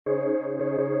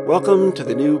Welcome to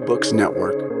the New Books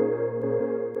Network.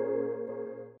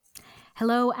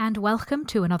 Hello and welcome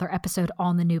to another episode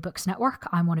on the New Books Network.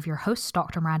 I'm one of your hosts,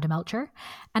 Dr. Miranda Melcher,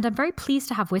 and I'm very pleased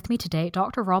to have with me today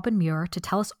Dr. Robyn Muir to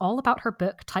tell us all about her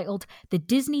book titled The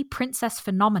Disney Princess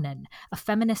Phenomenon, a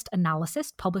Feminist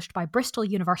Analysis, published by Bristol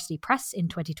University Press in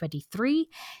 2023.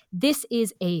 This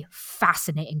is a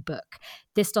fascinating book.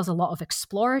 This does a lot of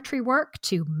exploratory work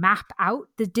to map out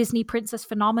the Disney Princess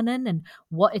phenomenon and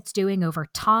what it's doing over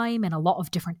time in a lot of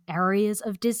different areas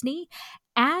of Disney,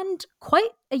 and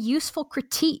quite a useful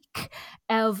critique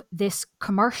of the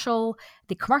commercial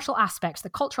aspects, the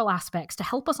cultural aspects, to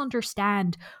help us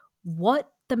understand what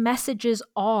the messages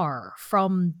are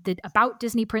about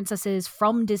Disney princesses,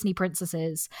 from Disney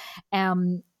princesses,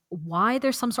 why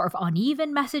there's some sort of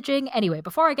uneven messaging. Anyway,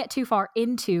 before I get too far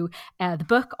into the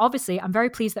book, obviously, I'm very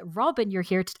pleased that Robyn, you're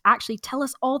here to actually tell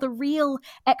us all the real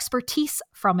expertise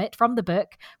from the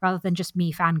book, rather than just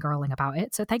me fangirling about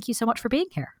it. So thank you so much for being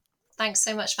here. Thanks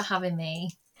so much for having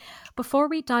me. Before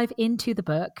we dive into the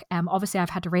book, obviously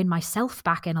I've had to rein myself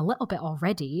back in a little bit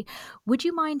already. Would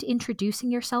you mind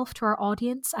introducing yourself to our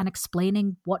audience and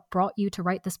explaining what brought you to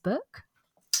write this book?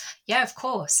 Yeah, of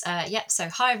course. So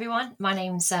hi everyone. My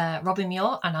name's Robyn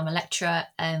Muir, and I'm a lecturer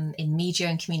in media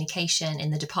and communication in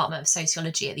the Department of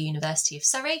Sociology at the University of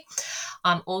Surrey.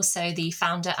 I'm also the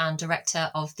founder and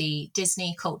director of the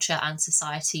Disney Culture and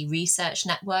Society Research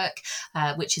Network,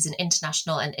 which is an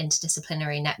international and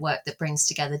interdisciplinary network that brings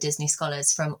together Disney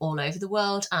scholars from all over the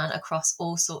world and across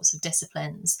all sorts of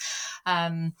disciplines.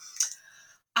 And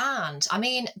I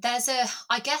mean, there's a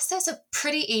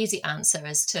pretty easy answer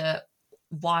as to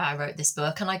why I wrote this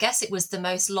book. And I guess it was the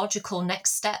most logical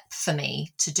next step for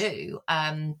me to do,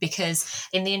 because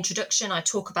in the introduction, I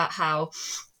talk about how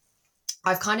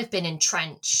I've kind of been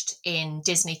entrenched in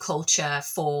Disney culture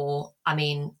for,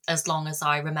 as long as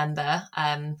I remember.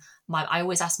 I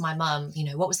always ask my mum,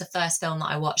 what was the first film that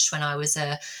I watched when I was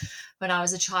a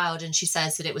child? And she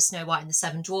says that it was Snow White and the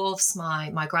Seven Dwarfs.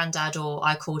 My granddad, or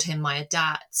I called him my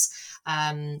dad.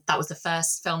 That was the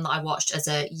first film that I watched as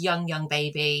a young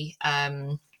baby.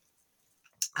 And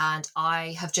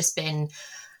I have just been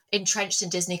entrenched in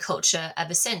Disney culture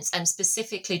ever since, and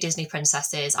specifically Disney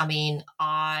princesses. I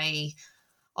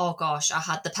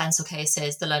had the pencil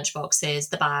cases, the lunch boxes,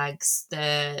 the bags,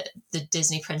 the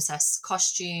Disney princess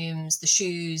costumes, the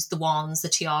shoes, the wands, the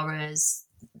tiaras,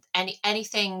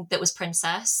 anything that was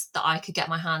princess that I could get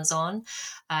my hands on,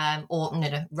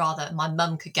 rather my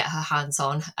mum could get her hands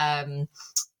on.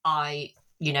 I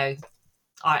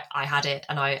had it,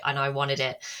 and I wanted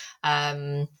it.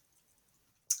 And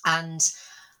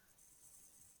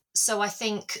so I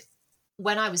think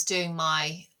when I was doing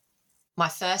my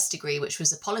first degree, which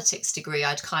was a politics degree,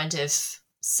 I'd kind of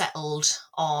settled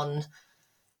on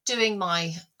doing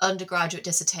my undergraduate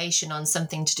dissertation on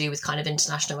something to do with kind of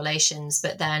international relations.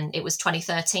 But then it was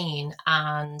 2013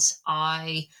 and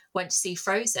I went to see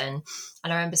Frozen.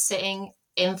 And I remember sitting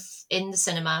in the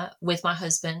cinema with my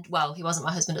husband. Well, he wasn't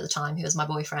my husband at the time. He was my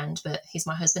boyfriend, but he's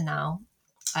my husband now.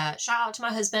 Shout out to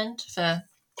my husband for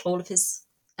all of his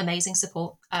amazing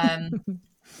support.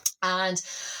 And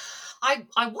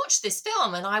I watched this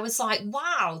film and I was like,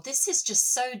 wow, this is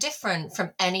just so different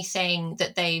from anything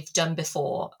that they've done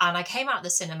before. And I came out of the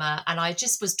cinema and I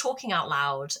just was talking out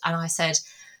loud, and I said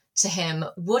to him,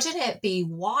 wouldn't it be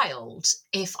wild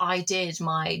if I did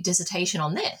my dissertation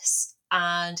on this?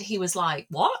 And he was like,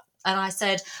 what? And I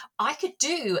said, I could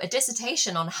do a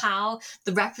dissertation on how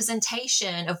the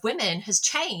representation of women has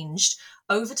changed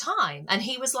over time. And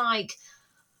he was like,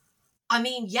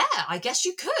 yeah, I guess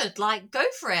you could, go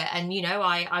for it. And,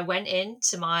 I went in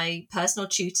to my personal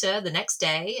tutor the next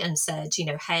day and said,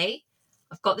 hey,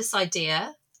 I've got this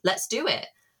idea, let's do it.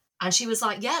 And she was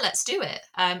like, yeah, let's do it.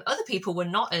 Other people were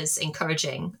not as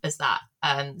encouraging as that.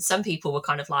 Some people were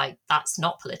kind of like, that's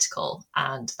not political,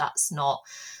 and that's not,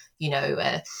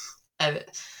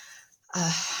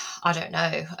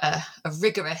 a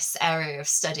rigorous area of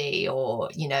study, or,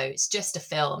 it's just a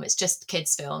film, it's just a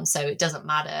kids' film, so it doesn't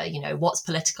matter, what's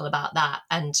political about that.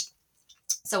 And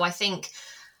so I think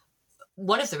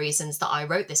one of the reasons that I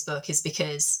wrote this book is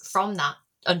because from that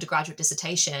undergraduate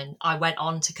dissertation, I went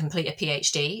on to complete a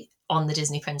PhD on the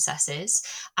Disney princesses,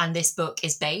 and this book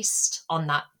is based on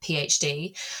that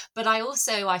PhD. But I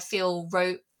feel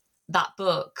wrote that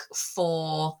book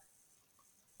for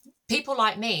people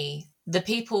like me, the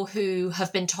people who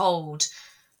have been told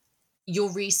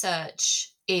your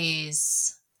research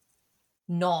is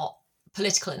not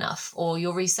political enough, or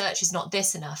your research is not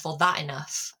this enough or that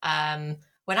enough,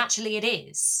 when actually it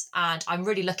is. And I'm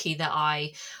really lucky that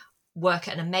I work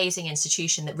at an amazing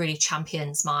institution that really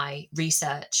champions my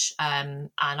research, and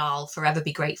I'll forever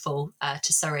be grateful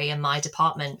to Surrey and my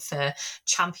department for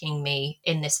championing me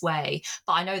in this way.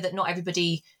 But I know that not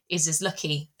everybody is as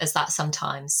lucky as that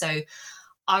sometimes. So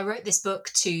I wrote this book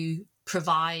to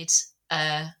provide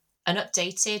an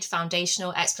updated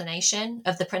foundational explanation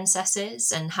of the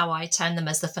princesses and how I term them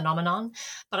as the phenomenon.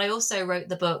 But I also wrote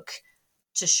the book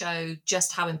to show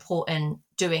just how important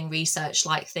doing research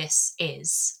like this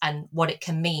is and what it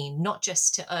can mean, not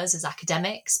just to us as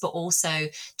academics, but also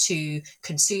to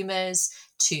consumers,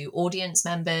 to audience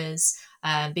members,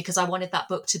 because I wanted that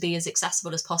book to be as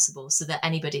accessible as possible so that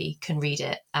anybody can read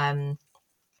it.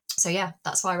 So yeah,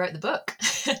 that's why I wrote the book.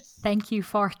 Thank you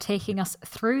for taking us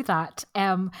through that.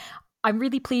 I'm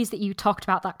really pleased that you talked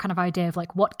about that kind of idea of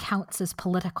like what counts as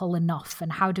political enough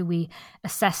and how do we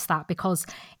assess that, because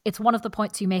it's one of the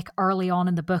points you make early on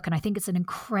in the book, and I think it's an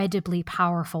incredibly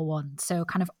powerful one. So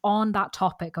kind of on that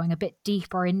topic, going a bit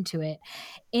deeper into it,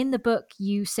 in the book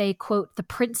you say, quote, "The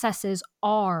princesses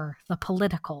are the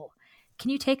political." Can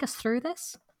you take us through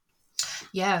this?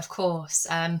 Yeah, of course.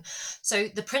 So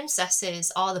the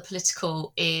princesses are the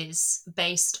political is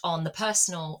based on the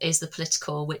personal is the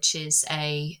political, which is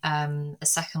a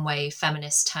second wave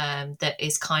feminist term that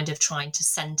is kind of trying to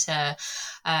centre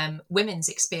women's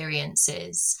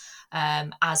experiences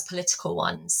as political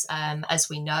ones. As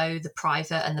we know, the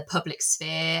private and the public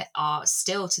sphere are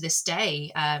still to this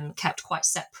day kept quite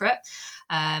separate.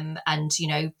 And, you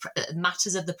know,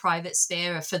 matters of the private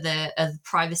sphere are for the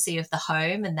privacy of the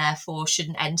home and therefore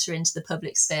shouldn't enter into the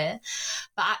public sphere.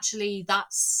 But actually,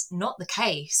 that's not the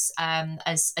case,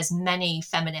 as many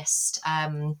feminist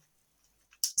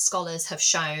scholars have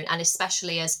shown, and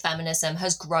especially as feminism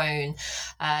has grown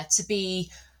to be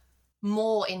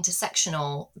more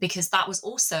intersectional, because that was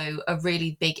also a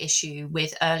really big issue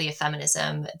with earlier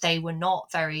feminism. They were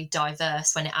not very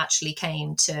diverse when it actually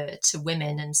came to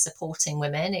women and supporting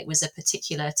women. It was a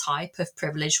particular type of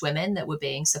privileged women that were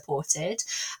being supported.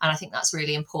 And I think that's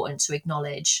really important to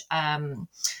acknowledge.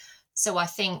 So I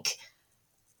think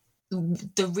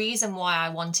the reason why I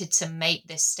wanted to make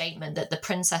this statement that the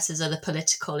princesses are the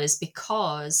political is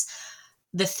because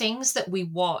the things that we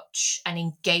watch and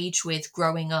engage with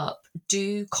growing up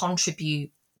do contribute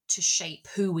to shape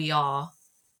who we are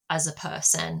as a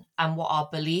person and what our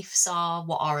beliefs are,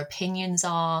 what our opinions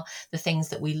are, the things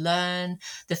that we learn,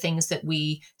 the things that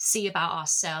we see about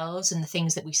ourselves and the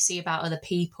things that we see about other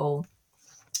people.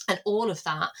 And all of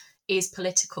that is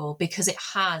political because it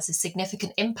has a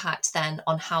significant impact then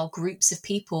on how groups of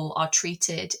people are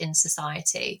treated in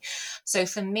society. So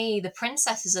for me, the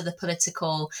princesses of the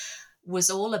political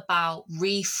was all about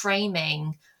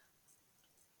reframing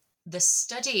the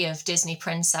study of Disney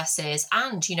princesses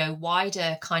and, you know,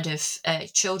 wider kind of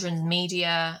children's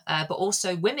media, but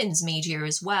also women's media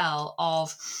as well,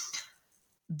 of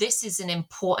this is an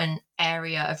important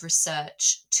area of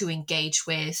research to engage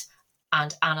with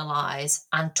and analyse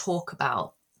and talk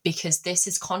about, because this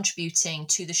is contributing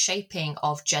to the shaping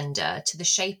of gender, to the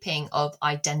shaping of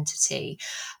identity.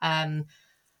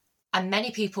 And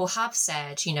many people have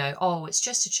said, you know, oh, it's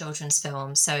just a children's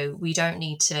film, so we don't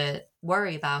need to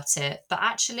worry about it. But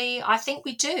actually, I think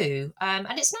we do.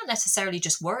 And it's not necessarily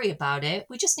just worry about it.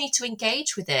 We just need to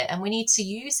engage with it, and we need to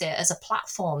use it as a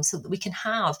platform so that we can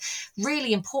have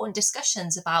really important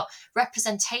discussions about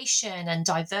representation and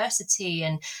diversity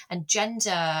and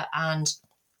gender and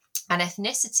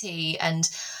ethnicity and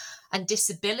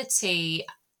disability.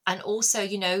 And also,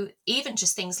 you know, even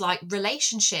just things like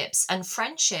relationships and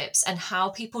friendships and how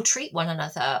people treat one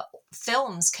another.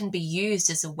 Films can be used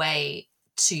as a way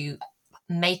to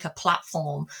make a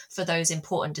platform for those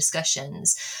important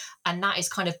discussions. And that is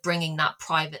kind of bringing that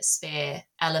private sphere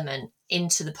element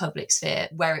into the public sphere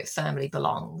where it firmly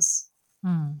belongs.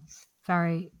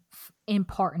 Very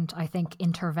important, I think,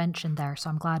 intervention there. So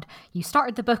I'm glad you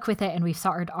started the book with it and we've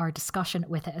started our discussion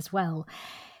with it as well.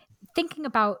 Thinking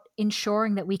about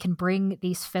ensuring that we can bring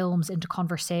these films into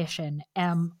conversation,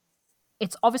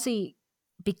 it's obviously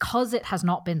because it has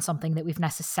not been something that we've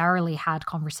necessarily had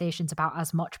conversations about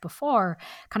as much before,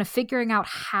 kind of figuring out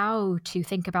how to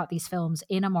think about these films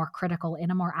in a more critical,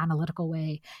 in a more analytical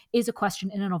way is a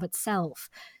question in and of itself.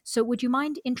 So would you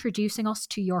mind introducing us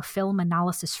to your film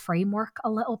analysis framework a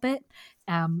little bit,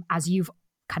 as you've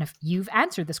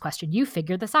answered this question, you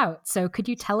figured this out. So could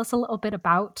you tell us a little bit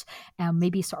about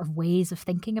maybe sort of ways of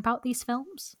thinking about these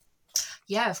films?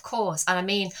 Yeah, of course. And I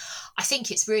mean, I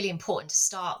think it's really important to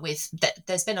start with that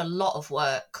there's been a lot of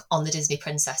work on the Disney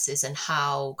princesses and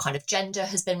how kind of gender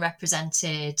has been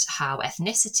represented, how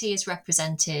ethnicity is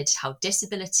represented, how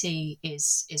disability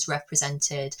is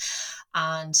represented.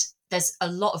 And there's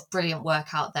a lot of brilliant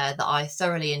work out there that I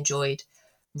thoroughly enjoyed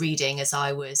reading as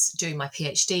I was doing my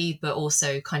PhD, but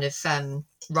also kind of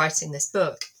writing this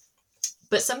book.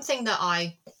 But something that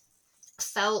I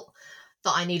felt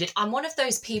that I needed, I'm one of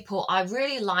those people, I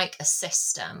really like a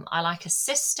system. I like a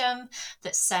system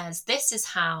that says this is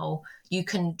how you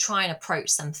can try and approach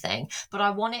something, but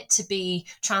I want it to be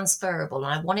transferable,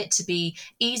 and I want it to be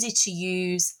easy to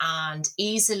use and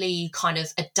easily kind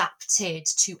of adapted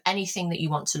to anything that you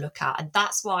want to look at. And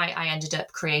that's why I ended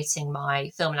up creating my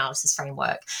film analysis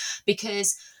framework,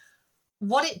 because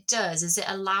what it does is it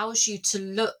allows you to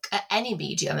look at any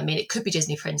medium. I mean, it could be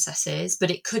Disney princesses,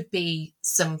 but it could be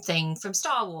something from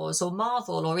Star Wars or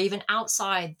Marvel, or even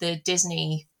outside the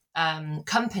Disney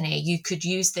company. You could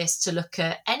use this to look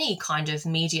at any kind of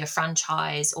media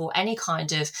franchise or any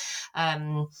kind of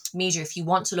media if you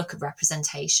want to look at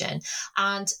representation.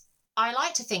 And I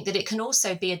like to think that it can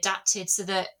also be adapted so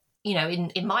that, you know,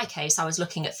 in my case, I was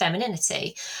looking at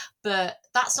femininity, but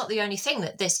that's not the only thing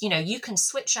that this, you know, you can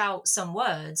switch out some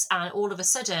words and all of a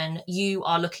sudden you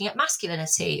are looking at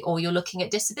masculinity, or you're looking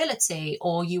at disability,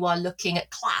 or you are looking at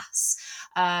class.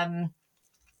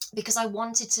 Because I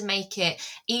wanted to make it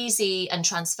easy and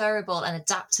transferable and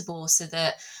adaptable so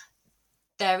that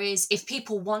there is, if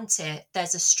people want it,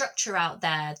 there's a structure out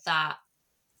there that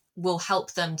will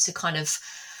help them to kind of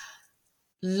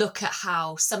look at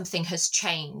how something has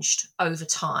changed over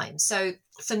time. So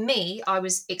for me, I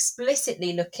was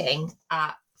explicitly looking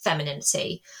at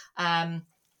femininity. And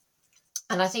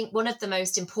I think one of the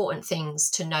most important things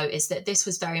to note is that this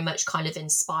was very much kind of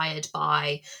inspired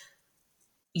by,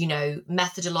 you know,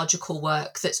 methodological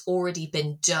work that's already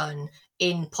been done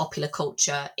in popular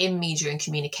culture, in media and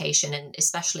communication, and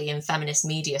especially in feminist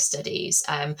media studies.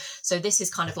 So this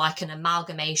is kind of like an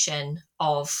amalgamation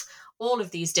of all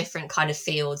of these different kind of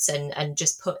fields and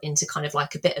just put into kind of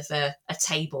like a bit of a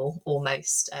table,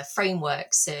 almost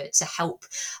frameworks to help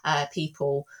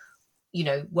people, you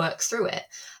know, work through it.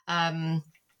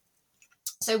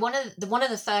 So one of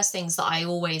the first things that I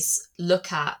always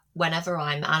look at whenever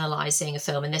I'm analysing a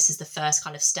film, and this is the first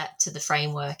kind of step to the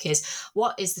framework, is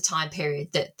what is the time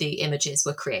period that the images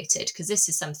were created? Because this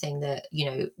is something that, you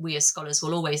know, we as scholars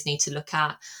will always need to look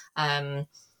at.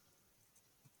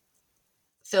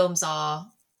 Films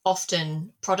are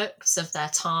often products of their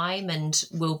time and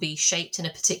will be shaped in a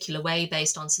particular way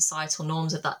based on societal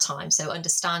norms of that time. So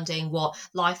understanding what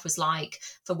life was like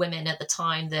for women at the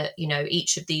time that, you know,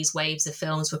 each of these waves of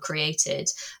films were created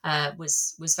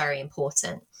was very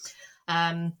important.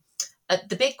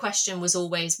 The big question was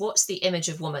always, what's the image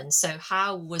of woman? So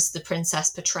how was the princess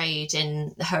portrayed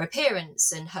in her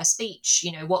appearance and her speech?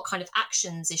 You know, what kind of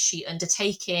actions is she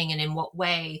undertaking and in what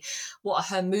way? What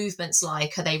are her movements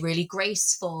like? Are they really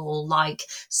graceful, like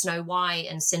Snow White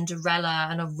and Cinderella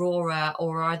and Aurora,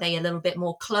 or are they a little bit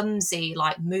more clumsy,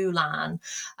 like Mulan?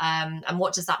 And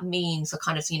what does that mean for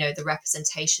kind of, you know, the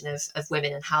representation of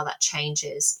women and how that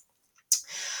changes?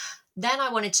 Then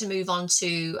I wanted to move on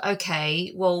to,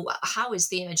 okay, well, how is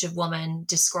the image of woman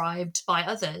described by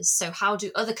others? So how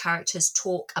do other characters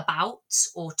talk about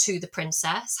or to the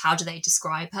princess? How do they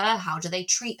describe her? How do they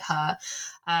treat her?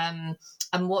 And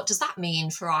what does that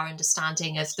mean for our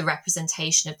understanding of the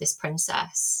representation of this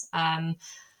princess?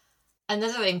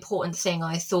 Another important thing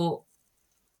I thought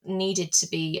needed to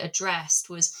be addressed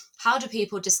was, how do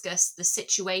people discuss the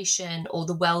situation or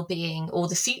the well-being or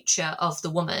the future of the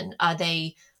woman? Are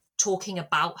they talking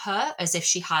about her as if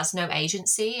she has no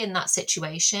agency in that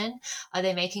situation? Are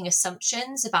they making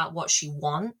assumptions about what she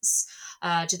wants?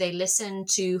 Do they listen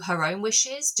to her own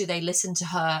wishes? Do they listen to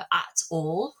her at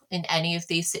all in any of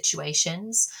these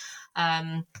situations?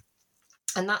 And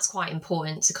that's quite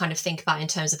important to kind of think about in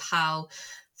terms of how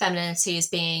femininity is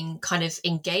being kind of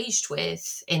engaged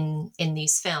with in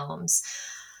these films.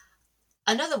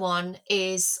 Another one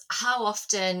is, how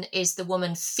often is the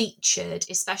woman featured,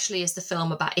 especially if the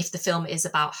film is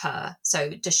about her?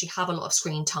 So does she have a lot of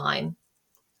screen time?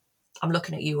 I'm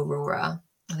looking at you, Aurora.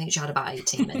 I think she had about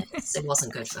 18 minutes. It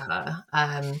wasn't good for her.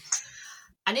 And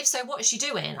if so, what is she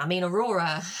doing? I mean,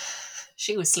 Aurora,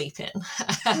 she was sleeping.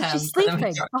 She's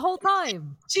sleeping the whole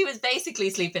time. She was basically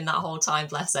sleeping that whole time,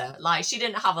 bless her. Like, she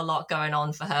didn't have a lot going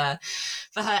on for her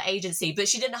agency, but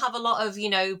she didn't have a lot of, you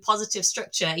know, positive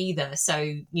structure either. So,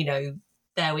 you know,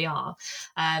 there we are.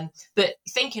 But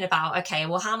thinking about, okay,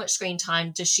 well, how much screen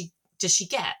time does she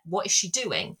get? What is she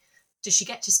doing? Does she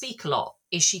get to speak a lot?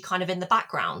 Is she kind of in the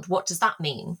background? What does that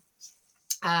mean?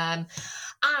 And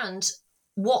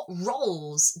what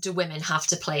roles do women have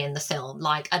to play in the film?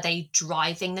 Like, are they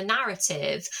driving the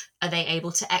narrative? Are they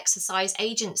able to exercise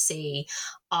agency?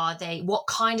 What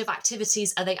kind of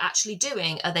activities are they actually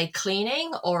doing? Are they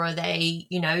cleaning, or are they,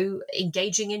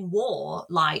 engaging in war?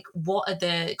 Like, what are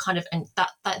the kind of, and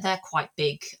that they're quite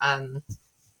big.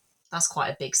 That's quite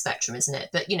a big spectrum, isn't it?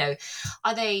 But,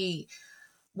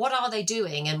 what are they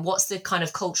doing, and what's the kind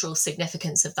of cultural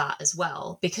significance of that as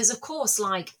well? Because, of course,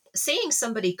 like, seeing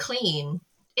somebody clean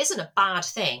isn't a bad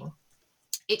thing.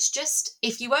 It's just,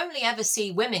 if you only ever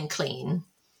see women clean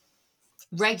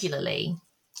regularly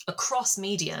across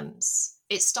mediums,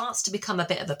 it starts to become a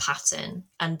bit of a pattern.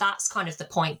 And that's kind of the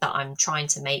point that I'm trying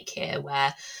to make here,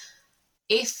 where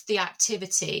if the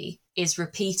activity is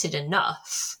repeated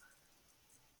enough,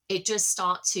 it does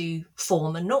start to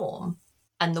form a norm.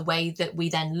 And the way that we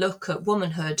then look at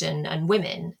womanhood and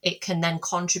women, it can then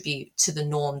contribute to the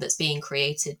norm that's being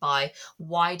created by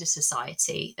wider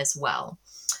society as well.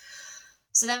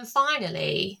 So then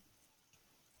finally,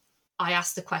 I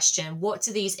asked the question, what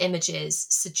do these images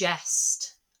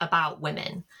suggest about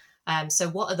women? So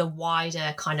what are the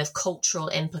wider kind of cultural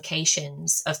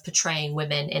implications of portraying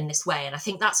women in this way? And I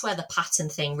think that's where the pattern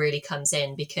thing really comes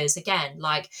in, because again,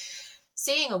 like,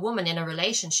 seeing a woman in a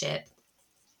relationship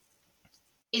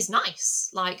is nice.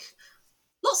 Like,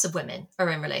 lots of women are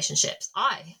in relationships.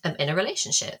 I am in a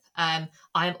relationship. I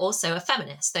am also a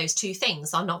feminist. Those two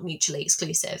things are not mutually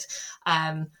exclusive.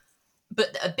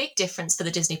 But a big difference for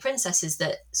the Disney princesses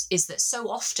is that so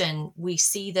often we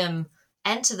see them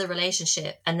enter the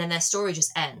relationship and then their story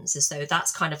just ends as though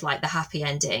that's kind of like the happy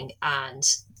ending, and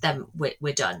then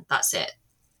we're done. That's it.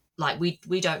 Like,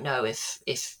 we don't know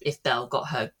if Belle got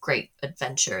her great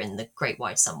adventure in the Great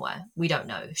Wide Somewhere. We don't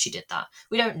know if she did that.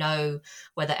 We don't know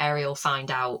whether Ariel found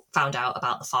out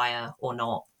about the fire or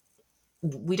not.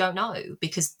 We don't know,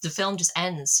 because the film just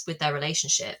ends with their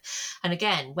relationship. And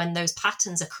again, when those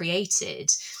patterns are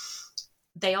created,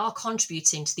 they are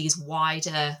contributing to these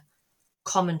wider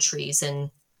commentaries and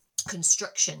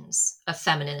constructions of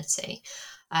femininity.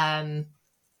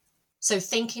 So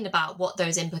thinking about what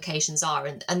those implications are,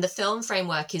 and the film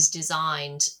framework is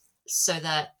designed so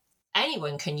that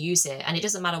anyone can use it, and it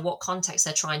doesn't matter what context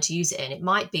they're trying to use it in. It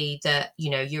might be that,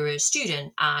 you're a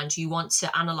student and you want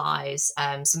to analyze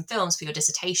some films for your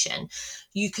dissertation.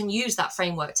 You can use that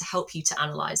framework to help you to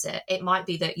analyze it. It might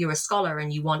be that you're a scholar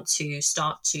and you want to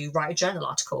start to write a journal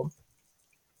article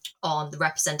on the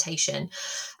representation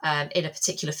in a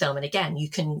particular film, and again, you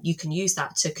can use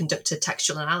that to conduct a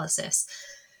textual analysis.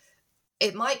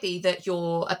 It might be that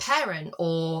you're a parent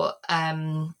or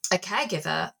a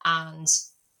caregiver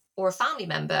or a family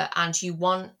member, and you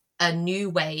want a new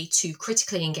way to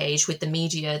critically engage with the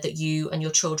media that you and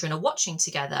your children are watching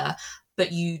together,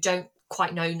 but you don't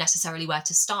quite know necessarily where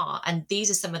to start. And these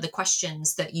are some of the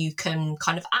questions that you can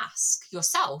kind of ask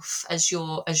yourself as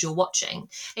you're watching.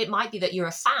 It might be that you're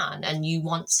a fan and you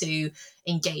want to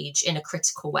engage in a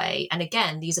critical way. And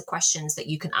again, these are questions that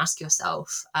you can ask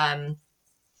yourself.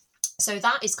 So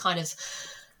that is kind of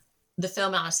the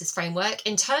film analysis framework.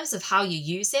 In terms of how you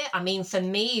use it, I mean, for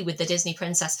me, with the Disney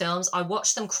princess films, I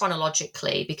watched them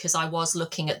chronologically because I was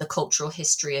looking at the cultural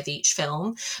history of each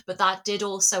film. But that did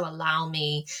also allow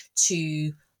me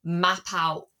to map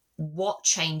out what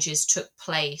changes took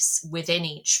place within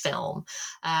each film.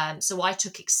 So I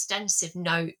took extensive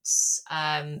notes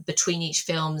between each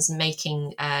films,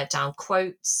 making down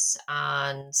quotes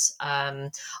and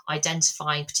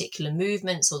identifying particular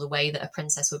movements or the way that a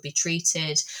princess would be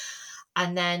treated.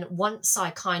 And then once I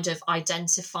kind of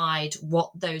identified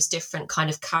what those different kind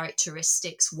of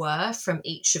characteristics were from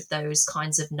each of those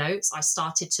kinds of notes, I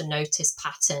started to notice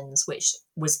patterns,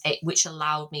 which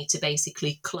allowed me to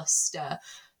basically cluster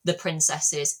the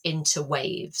princesses into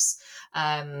waves.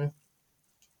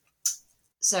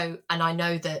 So, and I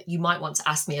know that you might want to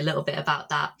ask me a little bit about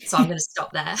that, so I'm going to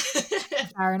stop there.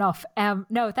 Fair enough.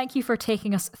 No, thank you for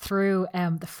taking us through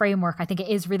the framework. I think it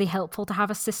is really helpful to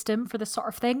have a system for this sort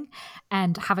of thing.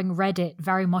 And having read it,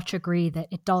 very much agree that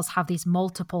it does have these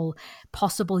multiple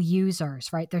possible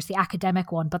users, right? There's the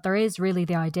academic one, but there is really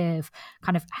the idea of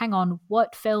kind of, hang on,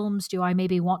 what films do I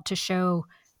maybe want to show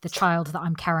the child that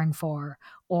I'm caring for?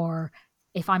 Or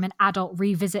if I'm an adult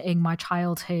revisiting my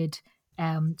childhood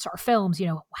sort of films,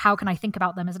 how can I think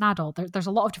about them as an adult? There's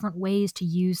a lot of different ways to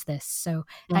use this. So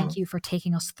thank you for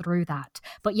taking us through that.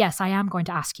 But yes, I am going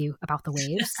to ask you about the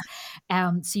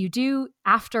waves. So you do,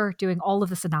 after doing all of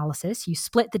this analysis, you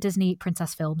split the Disney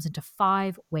princess films into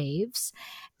 5 waves.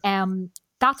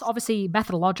 That's obviously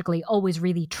methodologically always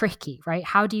really tricky, right?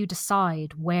 How do you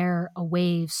decide where a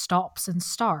wave stops and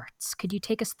starts? Could you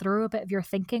take us through a bit of your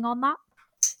thinking on that?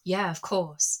 Yeah, of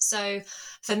course. So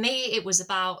for me, it was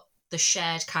about the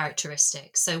shared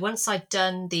characteristics. So once I'd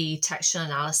done the textual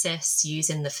analysis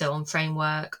using the film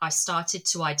framework, I started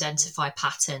to identify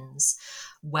patterns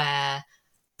where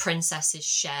princesses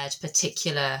shared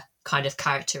particular kind of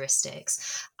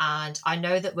characteristics. And I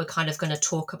know that we're kind of going to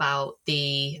talk about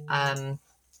the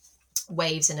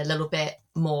waves in a little bit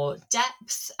more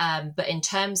depth, but in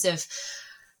terms of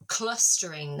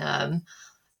clustering them,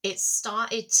 you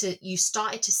started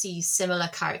to see similar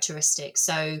characteristics.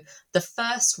 So the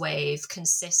first wave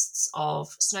consists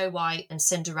of Snow White and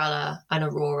Cinderella and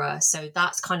Aurora. So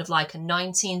that's kind of like a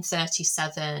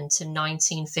 1937 to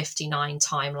 1959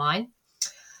 timeline.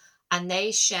 And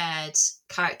they shared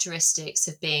characteristics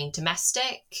of being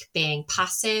domestic, being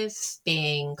passive,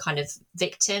 being kind of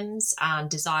victims, and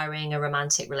desiring a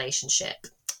romantic relationship.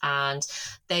 And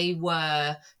they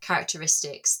were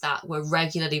characteristics that were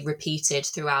regularly repeated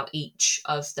throughout each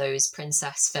of those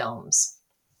princess films.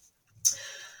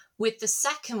 With the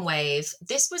second wave,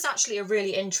 this was actually a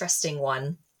really interesting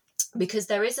one, because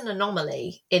there is an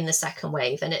anomaly in the second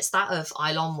wave, and it's that of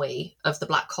Eilonwy of the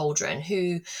Black Cauldron,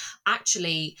 who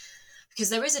actually,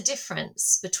 because there is a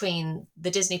difference between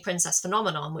the Disney princess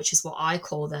phenomenon, which is what I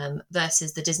call them,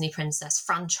 versus the Disney princess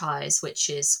franchise, which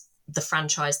is the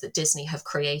franchise that Disney have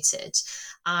created.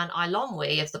 And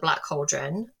Eilonwy of the Black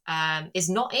Cauldron is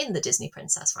not in the Disney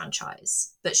princess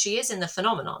franchise, but she is in the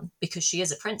phenomenon because she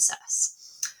is a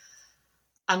princess.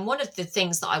 And one of the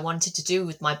things that I wanted to do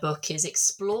with my book is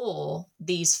explore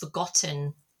these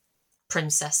forgotten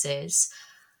princesses.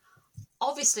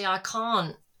 Obviously, I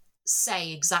can't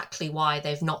say exactly why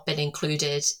they've not been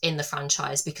included in the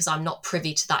franchise because I'm not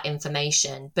privy to that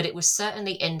information, but it was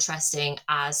certainly interesting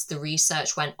as the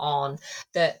research went on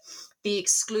that the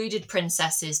excluded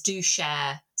princesses do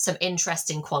share some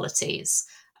interesting qualities,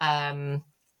 and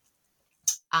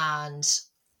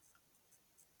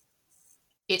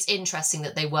it's interesting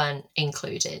that they weren't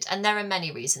included. And there are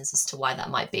many reasons as to why that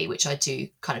might be, which I do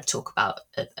kind of talk about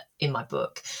in my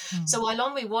book. So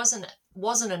Eilonwy was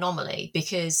an anomaly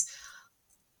because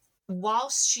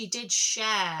whilst she did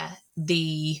share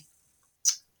the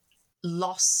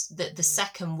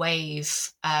second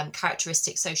wave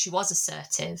characteristics, so she was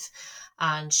assertive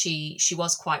and she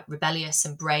was quite rebellious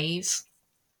and brave.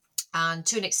 And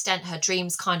to an extent, her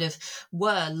dreams kind of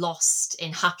were lost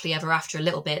in Happily Ever After a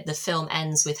little bit. The film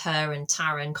ends with her and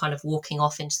Taran kind of walking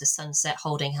off into the sunset,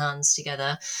 holding hands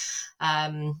together.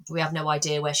 We have no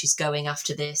idea where she's going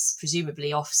after this,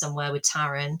 presumably off somewhere with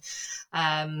Taran.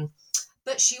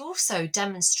 But she also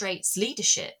demonstrates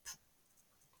leadership.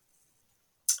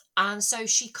 And so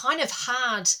she kind of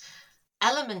had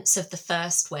elements of the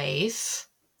first wave,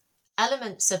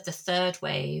 elements of the third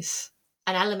wave,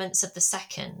 and elements of the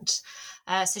second.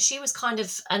 So she was kind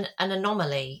of an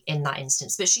anomaly in that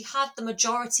instance, but she had the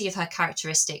majority of her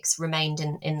characteristics remained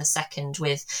in the second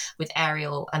with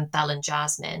Ariel and Belle and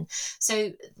Jasmine.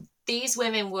 So these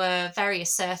women were very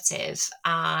assertive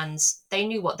and they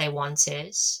knew what they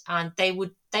wanted, and they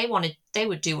would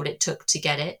do what it took to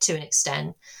get it to an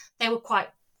extent. They were quite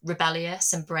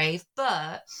rebellious and brave,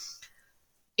 but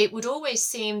it would always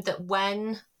seem that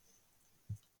when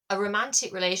a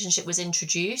romantic relationship was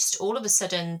introduced, all of a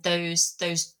sudden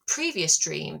those previous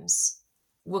dreams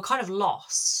were kind of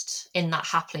lost in that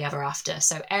happily ever after.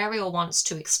 So Ariel wants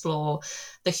to explore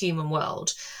the human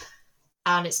world,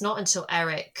 and it's not until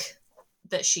Eric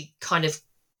that she kind of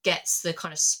gets the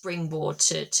kind of springboard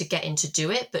to get in to do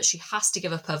it, but she has to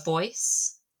give up her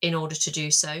voice in order to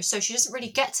do so. So she doesn't really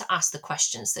get to ask the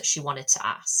questions that she wanted to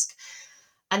ask.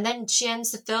 And then she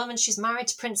ends the film and she's married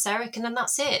to Prince Eric, and then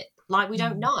that's it. Like, we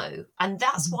don't know. And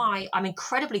that's why I'm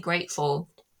incredibly grateful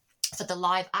for the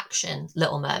live action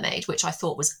Little Mermaid, which I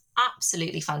thought was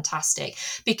absolutely fantastic,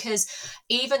 because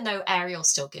even though Ariel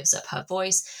still gives up her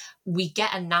voice, we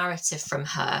get a narrative from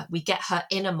her, we get her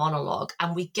inner monologue,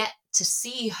 and we get to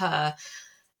see her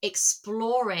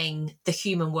exploring the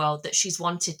human world that she's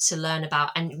wanted to learn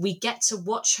about. And we get to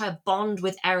watch her bond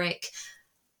with Eric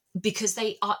because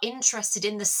they are interested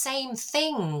in the same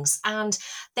things, and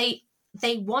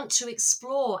they want to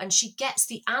explore, and she gets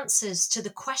the answers to the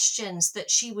questions that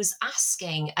she was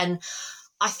asking. And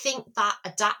I think that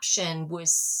adaptation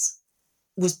was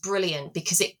brilliant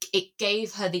because it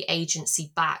gave her the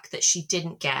agency back that she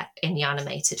didn't get in the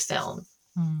animated film.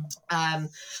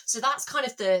 So that's kind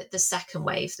of the second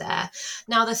wave there.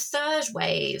 Now, the third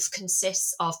wave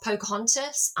consists of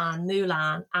Pocahontas and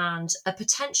Mulan and a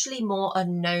potentially more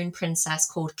unknown princess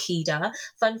called Kida.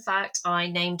 Fun fact, I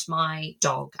named my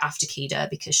dog after Kida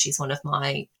because she's one of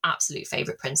my absolute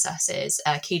favourite princesses.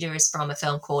 Kida is from a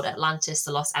film called Atlantis,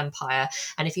 The Lost Empire.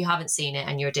 And if you haven't seen it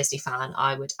and you're a Disney fan,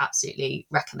 I would absolutely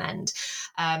recommend.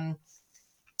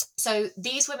 So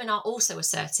these women are also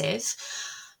assertive.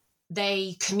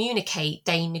 They communicate,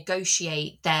 they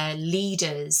negotiate, they're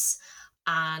leaders,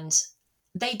 and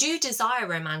they do desire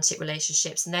romantic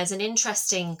relationships. And there's an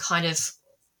interesting kind of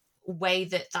way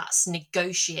that that's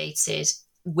negotiated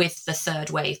with the third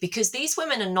wave, because these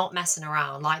women are not messing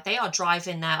around. Like, they are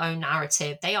driving their own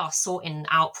narrative. They are sorting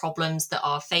out problems that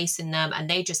are facing them, and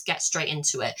they just get straight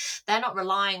into it. They're not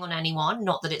relying on anyone,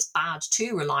 not that it's bad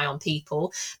to rely on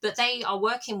people, but they are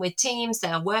working with teams. They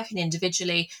are working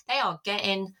individually. They are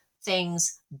getting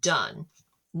things done.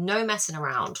 No messing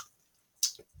around.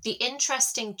 The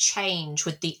interesting change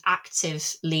with the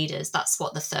active leaders, that's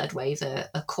what the third wave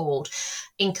are called,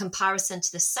 in comparison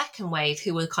to the second wave,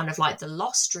 who were kind of like the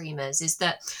lost dreamers, is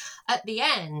that at the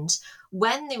end,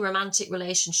 when the romantic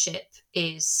relationship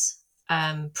is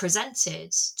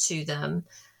presented to them,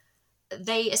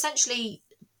 they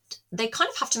kind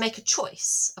of have to make a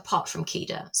choice apart from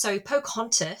Kida. So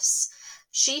Pocahontas,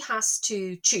 she has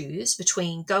to choose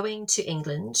between going to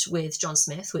England with John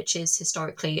Smith, which is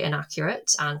historically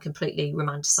inaccurate and completely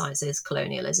romanticizes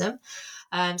colonialism.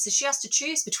 So she has to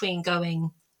choose between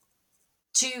going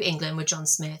to England with John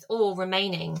Smith or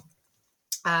remaining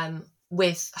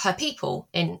with her people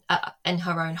in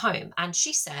her own home. And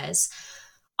she says,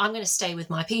 I'm going to stay with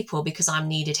my people because I'm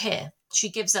needed here. She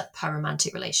gives up her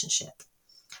romantic relationship.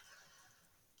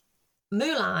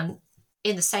 Mulan,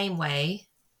 in the same way,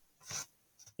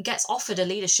 gets offered a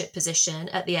leadership position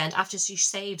at the end after she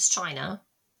saves China,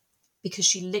 because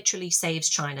she literally saves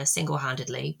China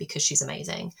single-handedly because she's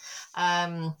amazing.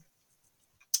 And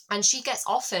she gets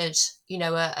offered,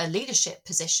 a leadership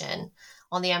position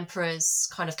on the emperor's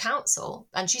kind of council.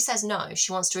 And she says no,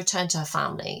 she wants to return to her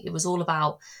family. It was all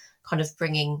about kind of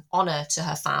bringing honor to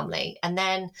her family. And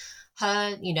then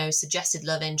her, suggested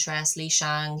love interest, Li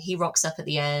Shang, he rocks up at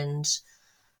the end.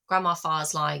 Grandma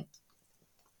Fa's like,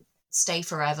 stay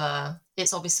forever.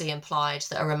 It's obviously implied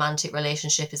that a romantic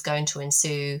relationship is going to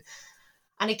ensue.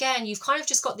 And again, you've kind of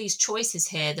just got these choices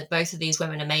here that both of these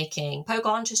women are making.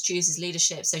 Pocahontas chooses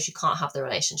leadership, so she can't have the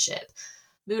relationship.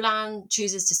 Mulan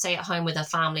chooses to stay at home with her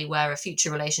family where a future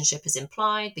relationship is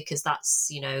implied, because that's,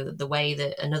 another way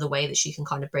that she can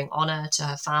kind of bring honor to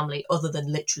her family other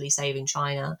than literally saving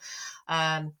China.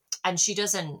 And she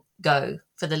doesn't go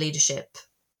for the leadership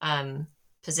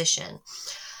position.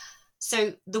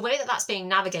 So the way that that's being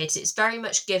navigated is very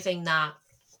much giving that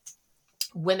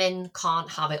women can't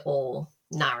have it all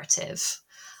narrative.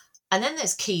 And then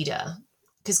there's Kida,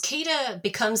 because Kida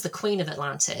becomes the Queen of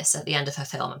Atlantis at the end of her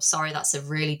film. I'm sorry, that's a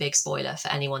really big spoiler for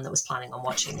anyone that was planning on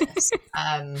watching this.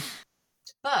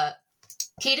 But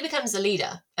Kida becomes the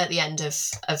leader at the end of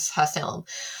her film.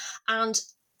 And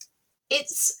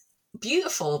it's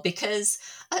beautiful because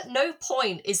at no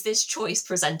point is this choice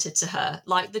presented to her.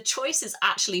 Like, the choice is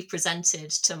actually presented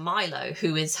to Milo,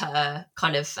 who is her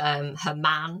kind of her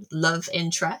man love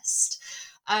interest.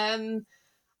 And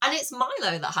it's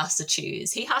Milo that has to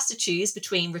choose. He has to choose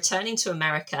between returning to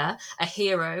America, a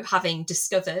hero having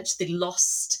discovered the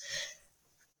lost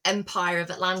empire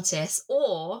of Atlantis,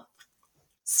 or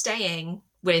staying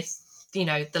with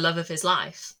the love of his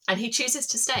life. And he chooses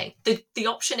to stay. The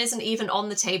option isn't even on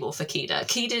the table for Kida.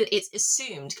 Kida, it's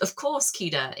assumed, of course,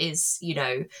 Kida is,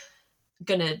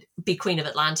 going to be Queen of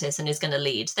Atlantis and is going to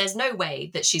lead. There's no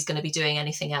way that she's going to be doing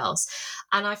anything else.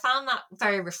 And I found that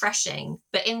very refreshing.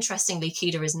 But interestingly,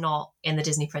 Kida is not in the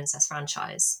Disney Princess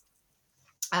franchise.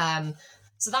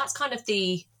 So that's kind of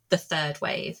the third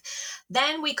wave.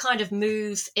 Then we kind of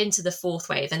move into the fourth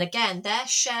wave. And again, they're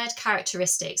shared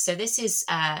characteristics. So this is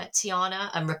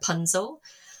Tiana and Rapunzel.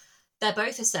 They're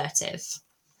both assertive.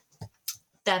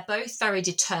 They're both very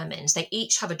determined. They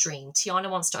each have a dream. Tiana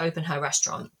wants to open her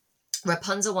restaurant.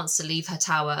 Rapunzel wants to leave her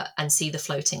tower and see the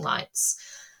floating lights.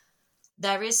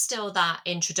 There is still that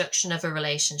introduction of a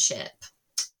relationship.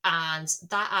 And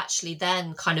that actually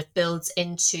then kind of builds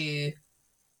into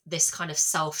this kind of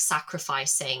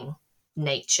self-sacrificing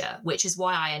nature, which is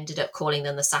why I ended up calling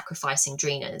them the sacrificing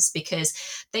dreamers, because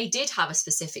they did have a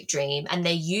specific dream and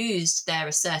they used their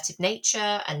assertive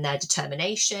nature and their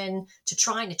determination to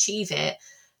try and achieve it.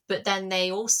 But then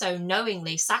they also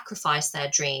knowingly sacrificed their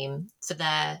dream for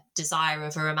their desire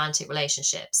of a romantic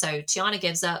relationship. So Tiana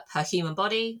gives up her human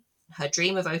body, her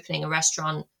dream of opening a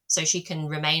restaurant, so she can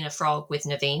remain a frog with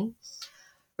Naveen.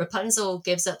 Rapunzel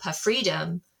gives up her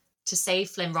freedom to save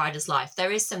Flynn Rider's life.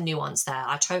 There is some nuance there.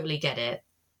 I totally get it.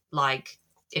 Like,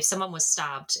 if someone was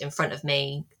stabbed in front of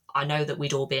me, I know that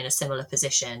we'd all be in a similar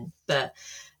position, but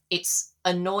it's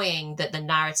annoying that the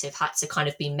narrative had to kind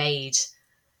of be made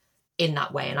in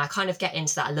that way. And I kind of get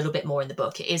into that a little bit more in the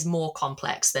book. It is more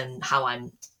complex than how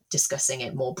I'm discussing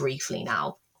it more briefly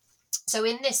now. So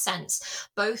in this sense,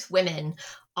 both women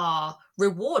are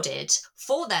rewarded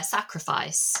for their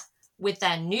sacrifice with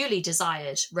their newly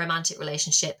desired romantic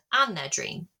relationship and their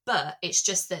dream. But it's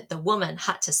just that the woman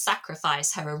had to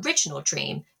sacrifice her original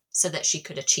dream so that she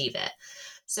could achieve it.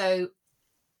 So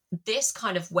this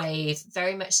kind of wave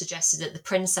very much suggested that the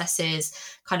princesses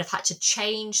kind of had to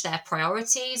change their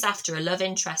priorities after a love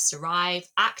interest arrived,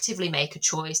 actively make a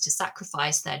choice to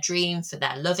sacrifice their dream for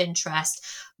their love interest,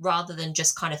 rather than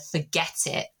just kind of forget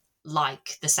it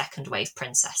like the second wave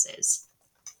princesses.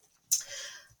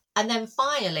 And then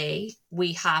finally,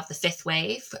 we have the fifth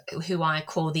wave, who I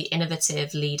call the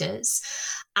innovative leaders.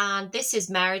 And this is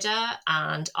Merida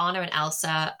and Anna and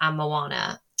Elsa and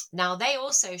Moana. Now, they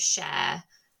also share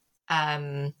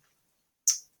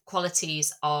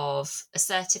qualities of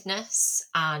assertiveness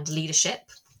and leadership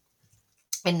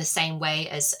in the same way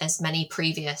as many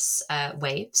previous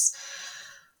waves.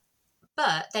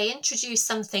 But they introduce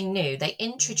something new. They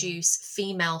introduce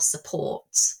female support.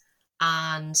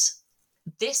 And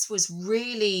this was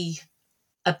really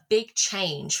a big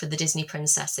change for the Disney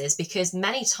princesses, because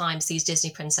many times these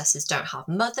Disney princesses don't have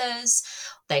mothers,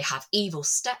 they have evil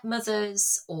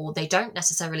stepmothers, or they don't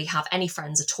necessarily have any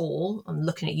friends at all. I'm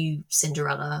looking at you,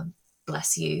 Cinderella,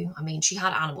 bless you. I mean, she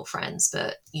had animal friends,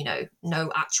 but, you know,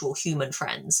 no actual human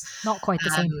friends. Not quite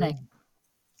the same thing.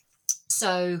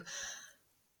 So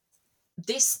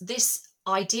this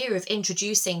idea of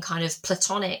introducing kind of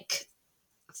platonic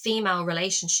female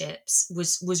relationships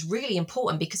was really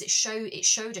important, because it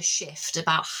showed a shift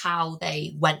about how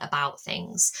they went about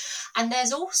things. And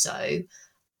there's also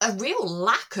a real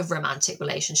lack of romantic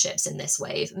relationships in this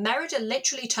wave. Merida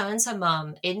literally turns her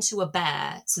mum into a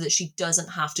bear so that she doesn't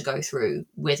have to go through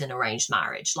with an arranged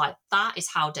marriage. Like, that is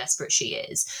how desperate she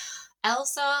is.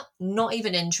 Elsa, not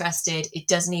even interested. It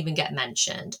doesn't even get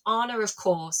mentioned. Anna, of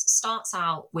course, starts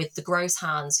out with the gross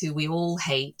Hans, who we all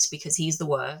hate because he's the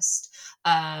worst.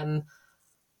 And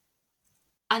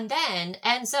then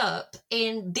ends up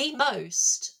in the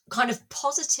most kind of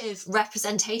positive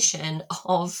representation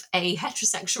of a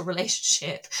heterosexual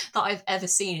relationship that I've ever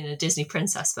seen in a Disney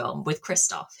princess film, with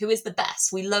Kristoff, who is the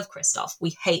best. We love Kristoff.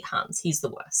 We hate Hans. He's the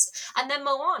worst. And then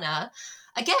Moana,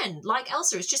 again, like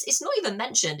Elsa, it's not even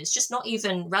mentioned. It's just not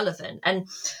even relevant. And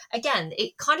again,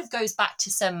 it kind of goes back to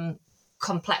some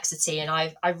complexity. And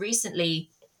I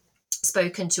recently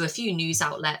spoken to a few news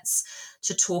outlets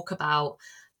to talk about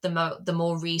the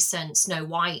more recent Snow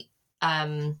White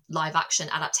live action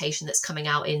adaptation that's coming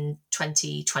out in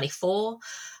 2024.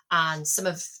 And some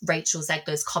of Rachel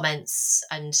Zegler's comments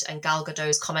and Gal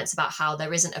Gadot's comments about how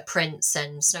there isn't a prince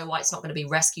and Snow White's not going to be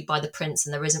rescued by the prince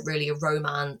and there isn't really a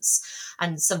romance.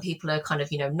 And some people are kind of,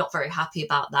 not very happy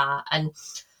about that. And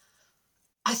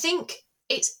I think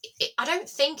I don't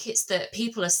think it's that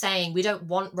people are saying we don't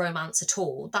want romance at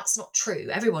all. That's not true.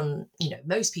 Everyone,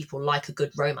 most people like a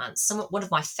good romance. One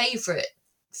of my favourite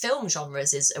film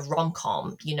genres is a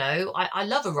rom-com. I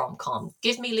love a rom-com.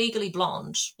 Give me Legally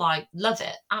Blonde. Like, love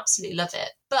it. Absolutely love it.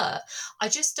 But I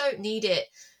just don't need it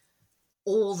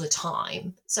all the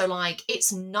time. So, like,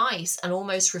 it's nice and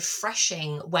almost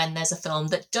refreshing when there's a film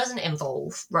that doesn't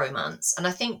involve romance. And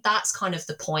I think that's kind of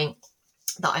the point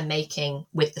that I'm making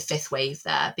with the fifth wave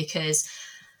there, because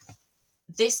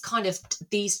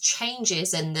these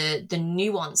changes and the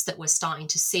nuance that we're starting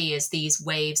to see as these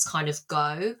waves kind of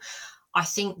go, I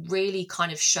think really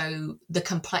kind of show the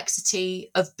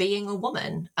complexity of being a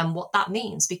woman and what that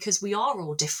means, because we are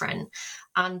all different,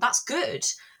 and that's good.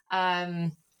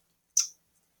 And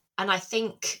I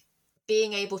think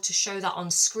being able to show that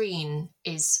on screen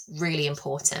is really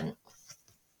important.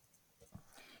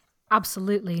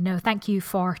 Absolutely. No, thank you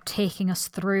for taking us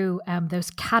through those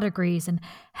categories and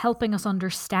helping us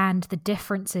understand the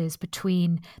differences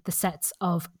between the sets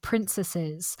of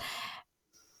princesses.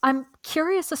 I'm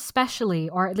curious, especially,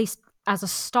 or at least as a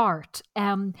start,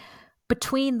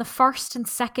 between the first and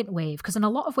second wave, because in a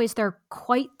lot of ways they're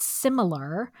quite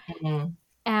similar.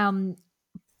 Mm-hmm.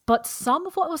 But some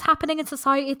of what was happening in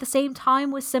society at the same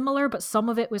time was similar, but some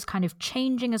of it was kind of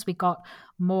changing as we got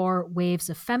more waves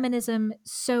of feminism.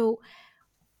 So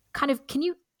kind of,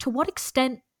 to what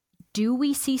extent do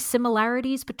we see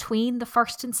similarities between the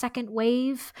first and second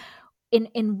wave?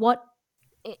 In what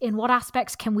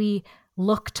aspects can we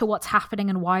look to what's happening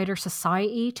in wider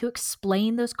society to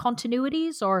explain those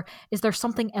continuities, or is there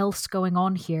something else going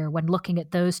on here when looking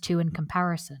at those two in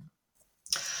comparison?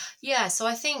 Yeah, so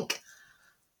I think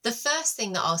the first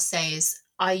thing that I'll say is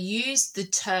I use the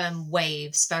term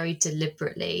waves very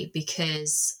deliberately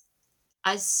because,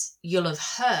 as you'll have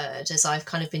heard, as I've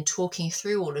kind of been talking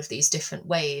through all of these different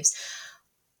waves,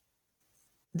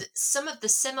 some of the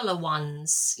similar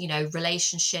ones,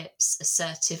 relationships,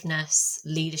 assertiveness,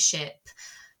 leadership,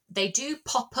 they do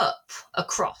pop up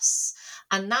across.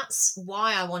 And that's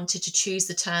why I wanted to choose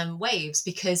the term waves,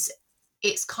 because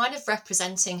it's kind of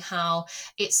representing how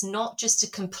it's not just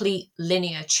a complete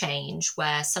linear change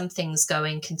where something's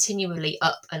going continually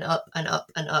up and up and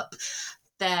up and up.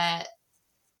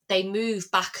 They move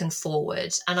back and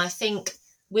forward. And I think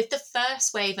with the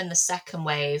first wave and the second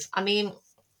wave, I mean,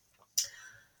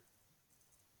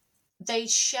 they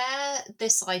share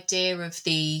this idea of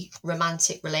the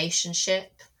romantic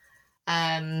relationship.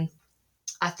 I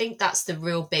think that's the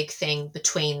real big thing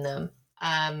between them.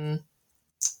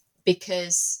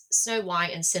 Because Snow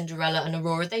White and Cinderella and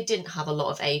Aurora, they didn't have a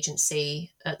lot of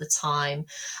agency at the time.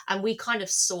 And we kind of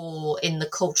saw in the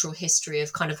cultural history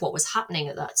of kind of what was happening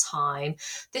at that time,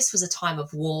 this was a time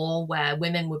of war where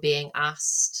women were being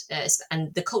asked,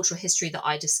 and the cultural history that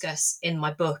I discuss in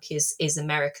my book is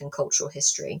American cultural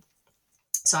history.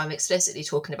 So I'm explicitly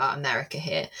talking about America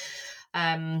here.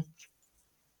 And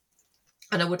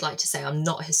I would like to say I'm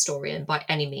not a historian by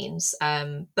any means,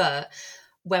 but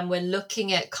when we're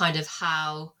looking at kind of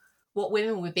what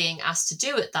women were being asked to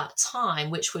do at that time,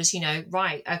 which was,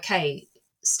 right, okay,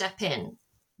 step in.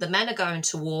 The men are going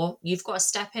to war. You've got to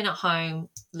step in at home.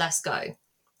 Let's go.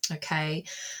 Okay.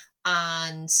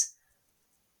 And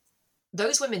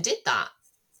those women did that.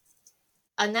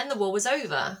 And then the war was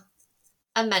over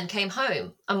and men came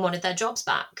home and wanted their jobs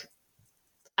back.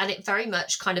 And it very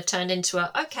much kind of turned into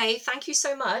okay, thank you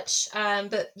so much.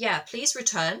 But yeah, please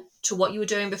return to what you were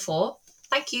doing before.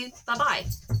 Thank you. Bye-bye.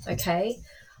 Okay.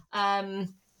 And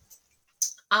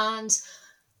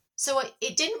so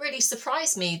it didn't really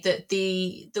surprise me that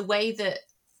the way that,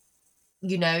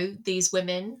 these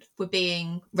women were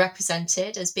being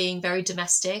represented as being very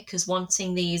domestic, as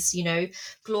wanting these,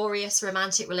 glorious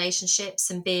romantic relationships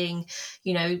and being,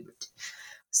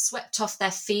 swept off their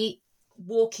feet,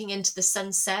 walking into the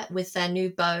sunset with their new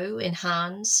bow in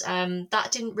hand. That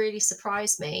didn't really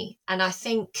surprise me. And I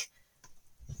think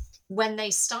when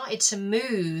they started to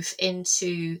move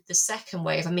into the second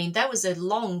wave, I mean, there was a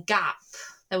long gap.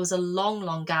 There was a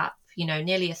long gap,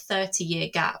 nearly a 30-year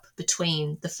gap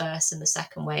between the first and the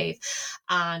second wave.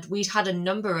 And we'd had a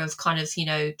number of kind of,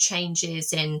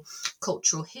 changes in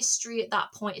cultural history at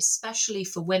that point, especially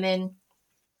for women.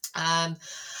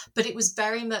 But it was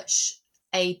very much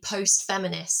a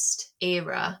post-feminist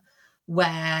era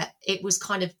where it was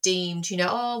kind of deemed,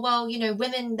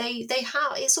 women, they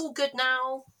have, it's all good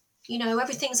now.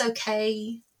 Everything's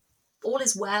okay. All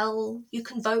is well. You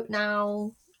can vote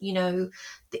now.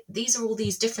 These are all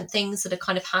these different things that are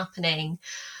kind of happening.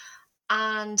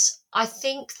 And I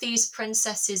think these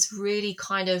princesses really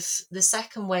kind of, the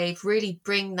second wave, really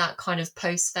bring that kind of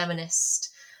post-feminist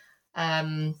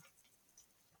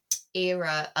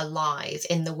era alive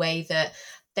in the way that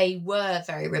they were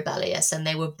very rebellious and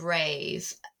they were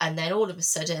brave. And then all of a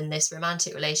sudden this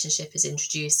romantic relationship is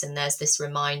introduced and there's this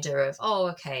reminder of,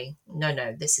 okay,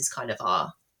 no, this is kind of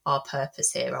our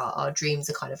purpose here. Our dreams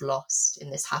are kind of lost in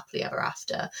this happily ever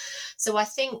after. So I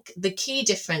think the key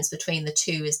difference between the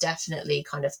two is definitely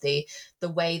kind of the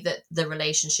way that the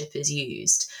relationship is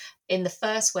used. In the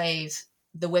first wave,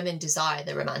 the women desire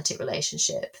the romantic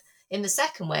relationship. In the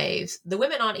second wave, the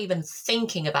women aren't even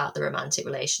thinking about the romantic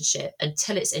relationship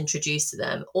until it's introduced to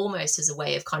them, almost as a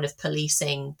way of kind of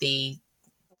policing the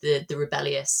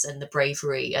rebellious and the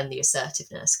bravery and the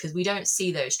assertiveness, because we don't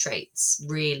see those traits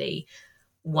really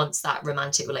once that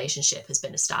romantic relationship has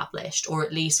been established, or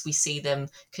at least we see them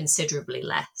considerably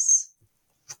less.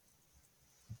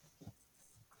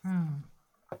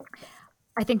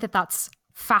 I think that's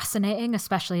fascinating,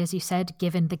 especially as you said,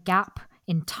 given the gap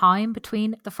in time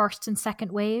between the first and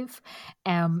second wave,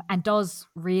 and does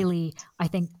really, I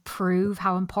think, prove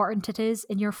how important it is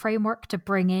in your framework to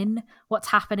bring in what's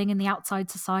happening in the outside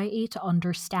society to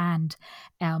understand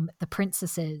the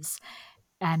princesses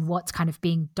and what's kind of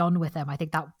being done with them. I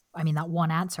think that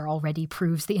one answer already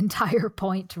proves the entire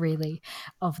point, really,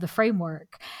 of the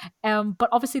framework. But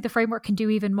obviously the framework can do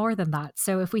even more than that.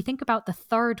 So if we think about the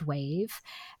third wave,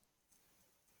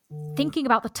 thinking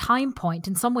about the time point,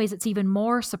 in some ways it's even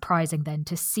more surprising then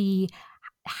to see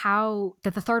how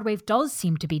that the third wave does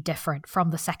seem to be different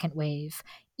from the second wave,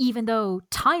 even though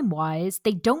time-wise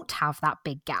they don't have that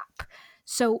big gap.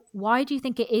 So why do you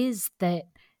think it is that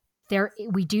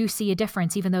we do see a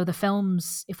difference, even though the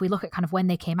films, if we look at kind of when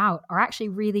they came out, are actually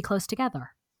really close together?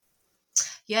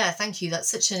 Yeah, thank you.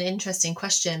 That's such an interesting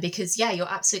question because, yeah,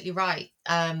 you're absolutely right.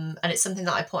 And it's something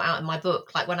that I point out in my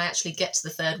book. Like when I actually get to the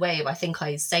third wave, I think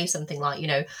I say something like,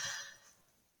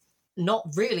 not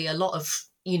really a lot of,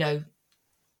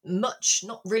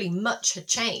 not really much had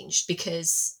changed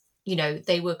because,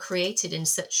 they were created in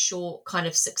such short kind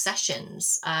of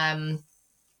successions.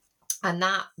 And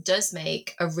that does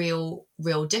make a real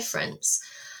difference.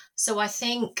 So I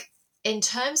think in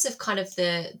terms of kind of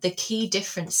the key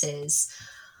differences,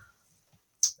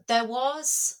 there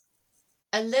was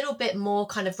a little bit more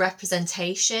kind of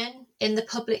representation in the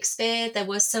public sphere. There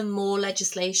was some more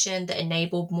legislation that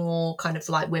enabled more kind of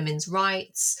like women's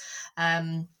rights.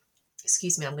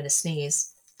 Excuse me, I'm going to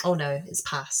sneeze. Oh no, it's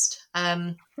passed.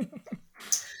 And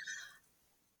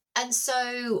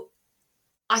so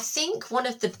I think one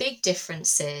of the big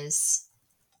differences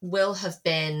will have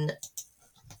been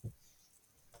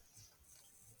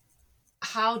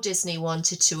how Disney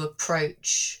wanted to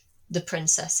approach the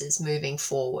princesses moving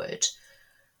forward.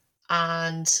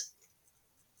 And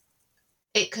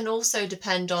it can also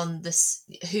depend on this,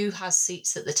 who has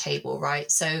seats at the table, right?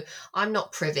 So I'm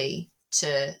not privy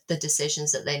to the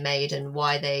decisions that they made and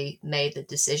why they made the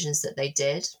decisions that they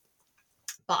did.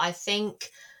 But I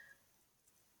think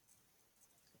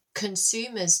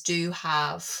consumers do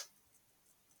have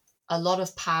a lot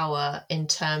of power in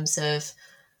terms of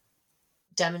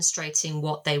demonstrating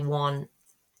what they want,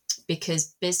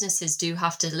 because businesses do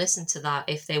have to listen to that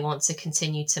if they want to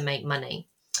continue to make money.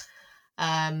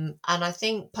 And I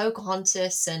think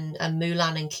Pocahontas and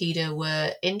Mulan and Kida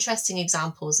were interesting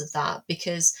examples of that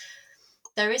because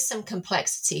there is some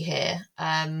complexity here.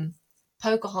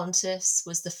 Pocahontas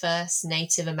was the first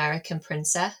Native American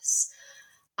princess,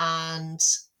 and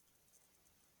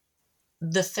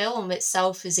the film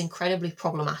itself is incredibly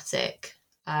problematic.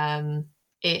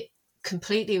 It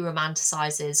completely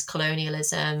romanticizes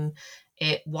colonialism.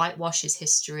 It whitewashes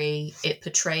history. It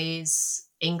portrays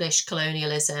English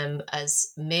colonialism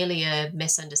as merely a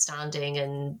misunderstanding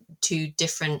and two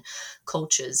different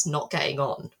cultures not getting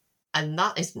on. And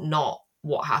that is not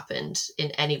what happened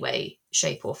in any way,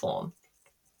 shape or form.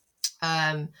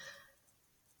 And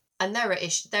there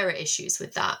are issues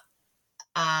with that.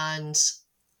 And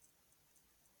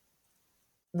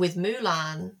with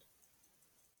Mulan,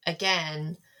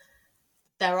 again,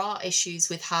 there are issues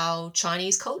with how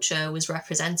Chinese culture was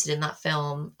represented in that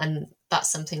film. And that's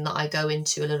something that I go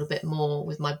into a little bit more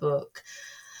with my book.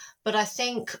 But I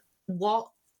think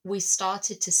what we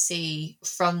started to see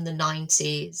from the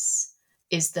 90s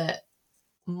is that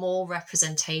more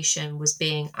representation was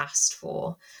being asked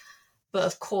for. But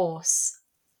of course,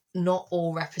 not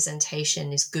all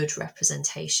representation is good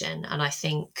representation. And I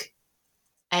think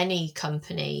any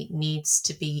company needs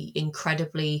to be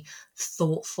incredibly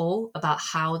thoughtful about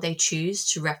how they choose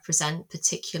to represent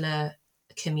particular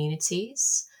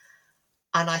communities.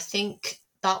 And I think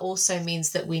that also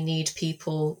means that we need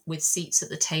people with seats at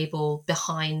the table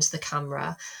behind the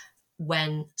camera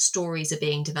when stories are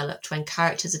being developed, when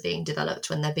characters are being developed,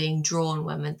 when they're being drawn,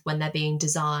 when they're being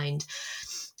designed.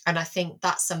 And I think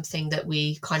that's something that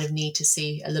we kind of need to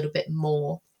see a little bit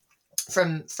more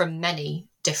from many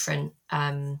different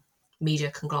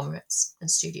media conglomerates and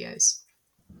studios.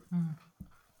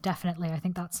 Definitely. I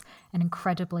think that's an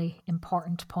incredibly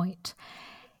important point.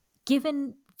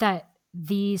 Given that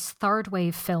these third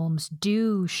wave films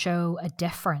do show a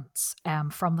difference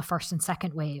from the first and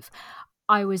second wave,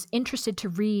 I was interested to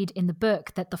read in the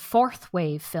book that the fourth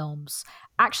wave films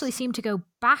actually seem to go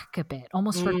back a bit,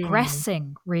 almost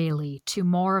regressing really to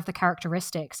more of the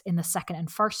characteristics in the second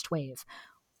and first wave.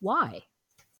 Why?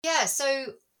 Yeah,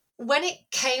 so when it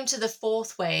came to the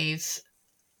fourth wave,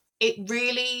 it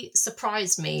really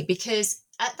surprised me because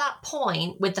at that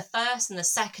point, with the first and the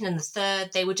second and the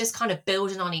third, they were just kind of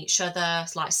building on each other,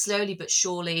 like slowly but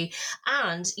surely.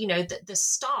 And, the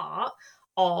start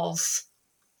of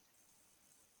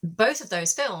both of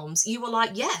those films, you were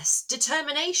like, yes,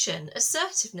 determination,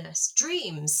 assertiveness,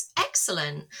 dreams,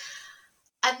 excellent.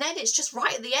 And then it's just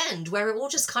right at the end where it all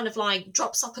just kind of like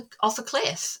drops off a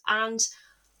cliff. And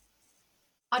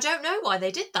I don't know why they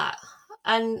did that.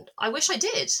 And I wish I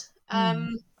did.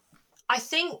 I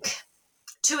think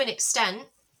to an extent,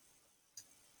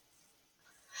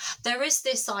 there is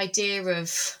this idea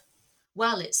of,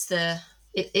 well, it's the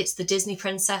Disney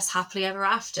princess happily ever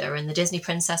after, and the Disney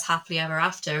princess happily ever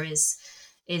after is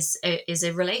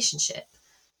a relationship.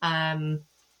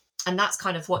 And that's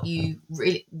kind of what you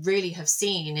really have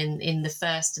seen in the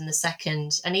first and the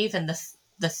second and even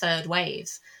the third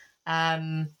wave.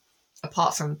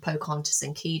 apart from Pocahontas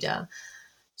and Kida.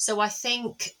 So I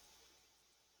think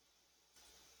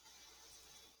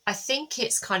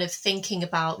it's kind of thinking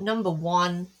about, number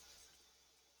one,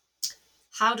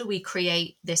 how do we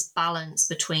create this balance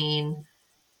between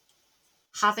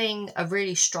having a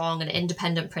really strong and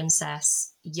independent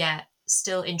princess, yet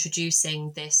still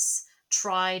introducing this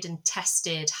tried and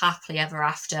tested happily ever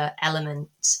after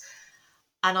element.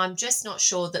 And I'm just not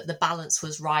sure that the balance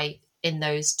was right in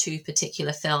those two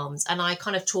particular films. And I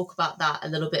kind of talk about that a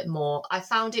little bit more. I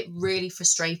found it really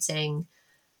frustrating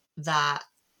that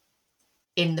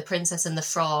in The Princess and the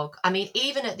Frog, I mean,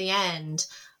 even at the end,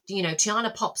 you know,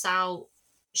 Tiana pops out,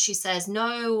 she says,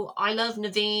 no, I love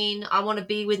Naveen, I want to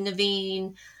be with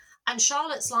Naveen. And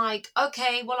Charlotte's like,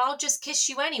 okay, well, I'll just kiss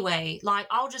you anyway. Like,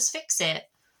 I'll just fix it.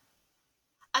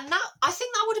 And that, I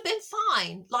think that would have been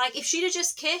fine. Like, if she'd have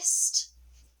just kissed,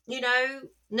 you know,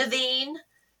 Naveen,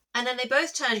 and then they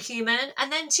both turn human, and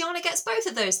then Tiana gets both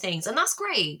of those things. And that's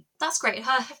great. That's great.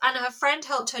 Her friend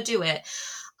helped her do it.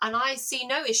 And I see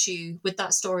no issue with that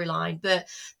storyline, but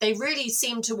they really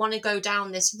seem to want to go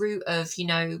down this route of, you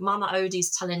know, Mama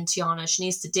Odie's telling Tiana she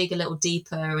needs to dig a little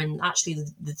deeper. And actually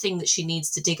the thing that she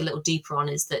needs to dig a little deeper on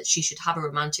is that she should have a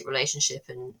romantic relationship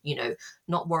and, you know,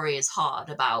 not worry as hard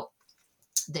about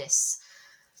this.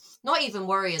 Not even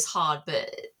worry as hard, but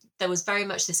there was very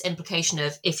much this implication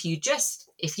of if you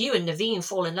and Naveen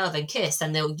fall in love and kiss,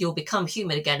 then you'll become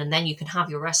human again and then you can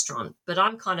have your restaurant. But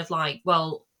I'm kind of like,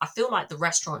 well, I feel like the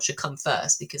restaurant should come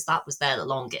first because that was there the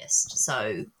longest.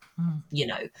 So, you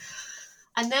know.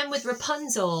 And then with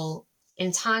Rapunzel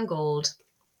Entangled,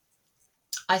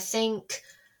 I think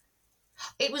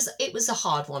it was a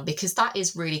hard one because that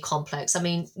is really complex. I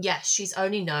mean, yes, she's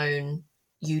only known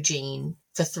Eugene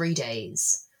for 3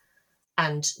 days.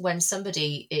 And when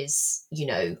somebody is, you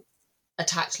know,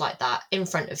 attacked like that in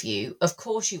front of you, of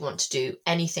course you want to do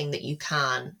anything that you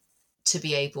can to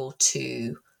be able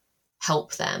to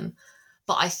help them.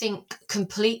 But I think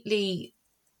completely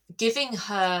giving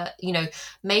her, you know,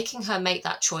 making her make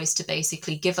that choice to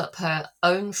basically give up her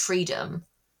own freedom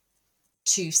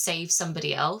to save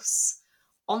somebody else,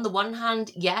 on the one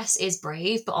hand, yes, is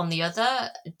brave, but on the other,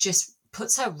 just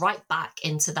puts her right back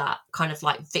into that kind of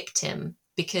like victim,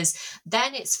 because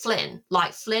then it's Flynn.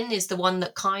 Like, Flynn is the one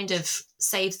that kind of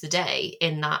saves the day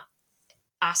in that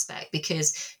aspect,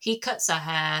 because he cuts her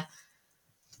hair,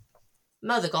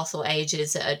 Mother Gothel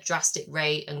ages at a drastic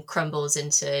rate and crumbles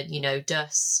into, you know,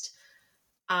 dust.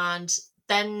 And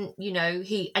then, you know,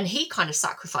 he kind of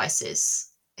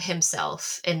sacrifices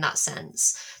himself in that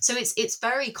sense. So it's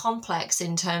very complex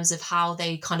in terms of how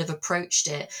they kind of approached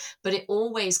it, but it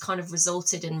always kind of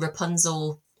resulted in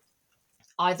Rapunzel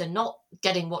either not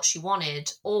getting what she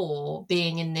wanted or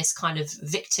being in this kind of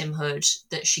victimhood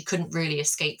that she couldn't really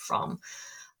escape from.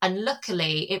 And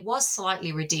luckily, it was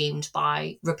slightly redeemed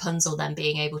by Rapunzel then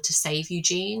being able to save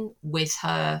Eugene with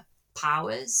her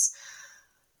powers.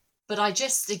 But I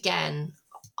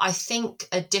think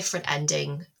a different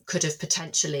ending could have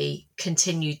potentially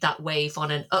continued that wave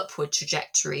on an upward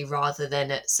trajectory rather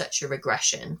than at such a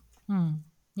regression.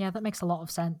 Yeah, that makes a lot of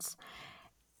sense.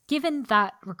 Given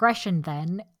that regression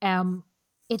then,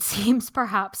 it seems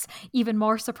perhaps even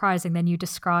more surprising than you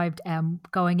described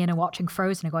going in and watching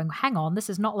Frozen and going, hang on, this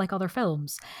is not like other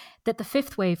films. That the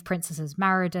fifth wave princesses,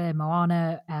 Merida,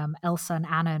 Moana, Elsa and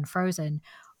Anna in Frozen,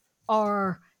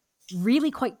 are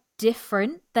really quite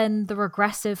different than the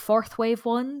regressive fourth wave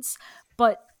ones,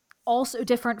 but also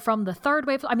different from the third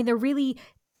wave. I mean,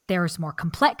 there's more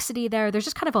complexity there. There's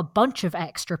just kind of a bunch of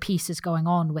extra pieces going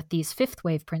on with these fifth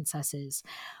wave princesses.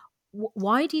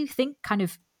 Why do you think kind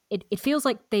of it feels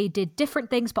like they did different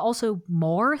things, but also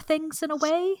more things in a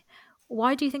way?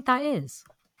 Why do you think that is?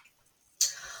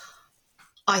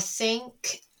 I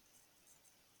think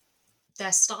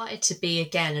there started to be,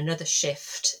 again, another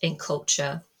shift in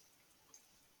culture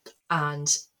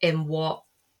and in what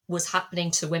was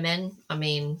happening to women. I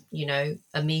mean, you know,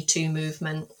 a Me Too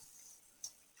movement,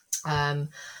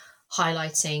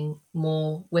 highlighting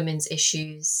more women's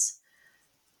issues.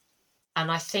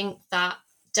 And I think that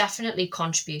definitely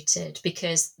contributed,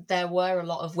 because there were a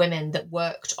lot of women that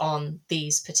worked on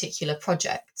these particular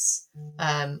projects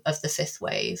of the fifth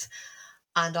wave.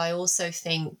 And I also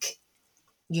think,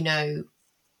 you know,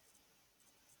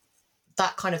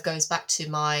 that kind of goes back to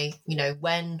my, you know,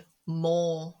 when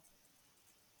more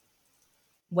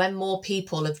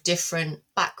people of different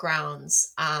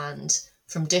backgrounds and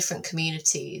from different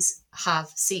communities have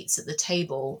seats at the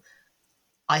table,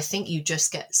 I think you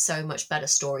just get so much better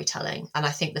storytelling. And I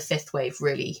think the fifth wave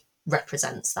really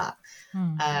represents that.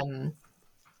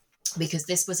 because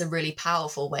this was a really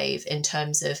powerful wave in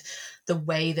terms of the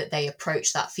way that they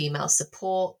approached that female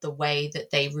support, the way that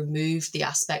they removed the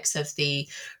aspects of the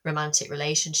romantic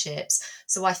relationships.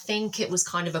 So I think it was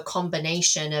kind of a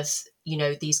combination of, you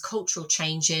know, these cultural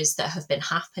changes that have been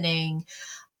happening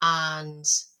and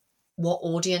what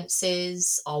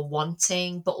audiences are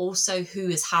wanting, but also who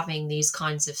is having these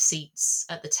kinds of seats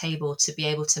at the table to be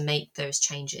able to make those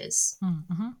changes.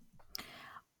 Mm-hmm.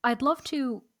 I'd love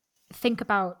to think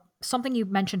about something you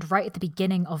mentioned right at the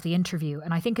beginning of the interview,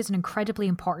 and I think is an incredibly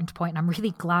important point, and I'm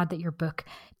really glad that your book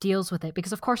deals with it,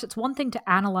 because of course it's one thing to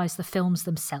analyze the films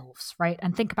themselves, right?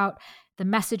 And think about the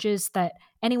messages that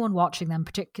anyone watching them,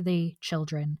 particularly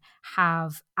children,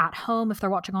 have at home if they're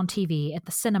watching on TV, at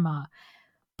the cinema.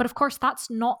 But of course, that's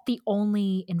not the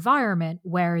only environment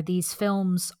where these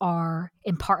films are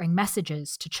imparting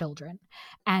messages to children.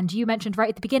 And you mentioned right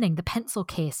at the beginning the pencil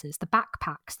cases, the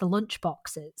backpacks, the lunch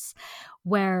boxes,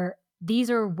 where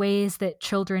these are ways that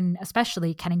children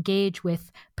especially can engage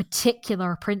with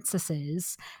particular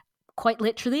princesses, quite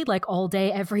literally, like all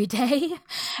day, every day.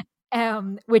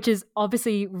 Which is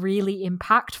obviously really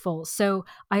impactful. So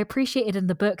I appreciated in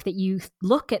the book that you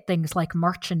look at things like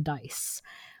merchandise.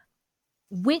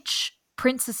 Which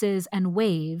princesses and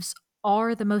waves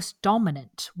are the most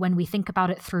dominant when we think about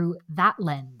it through that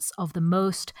lens of the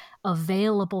most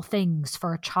available things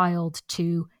for a child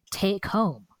to take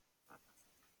home?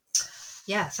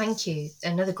 Yeah, thank you.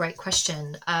 Another great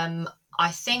question. I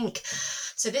think,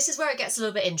 so this is where it gets a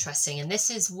little bit interesting, and this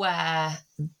is where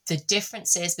the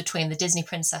differences between the Disney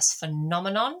Princess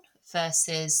phenomenon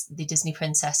versus the Disney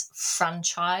Princess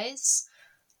franchise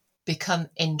become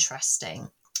interesting.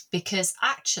 Because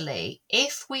actually,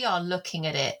 if we are looking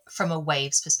at it from a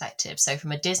waves perspective, so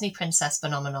from a Disney Princess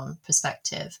phenomenon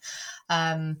perspective,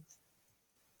 the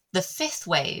fifth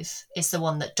wave is the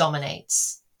one that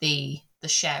dominates the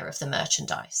share of the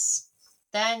merchandise.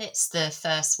 Then it's the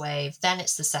first wave, then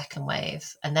it's the second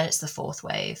wave, and then it's the fourth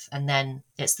wave, and then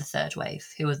it's the third wave,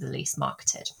 who are the least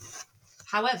marketed.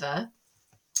 However,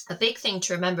 a big thing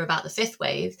to remember about the fifth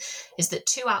wave is that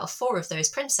 2 out of 4 of those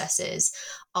princesses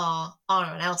are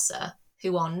Anna and Elsa,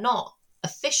 who are not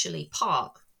officially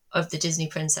part of the Disney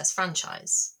Princess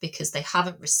franchise because they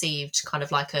haven't received kind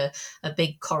of like a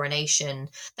big coronation.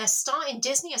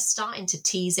 Disney are starting to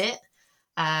tease it,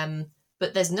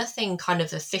 but there's nothing kind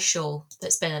of official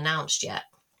that's been announced yet.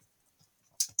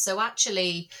 So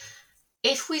actually,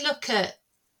 if we look at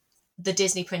the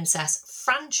Disney Princess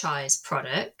franchise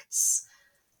products,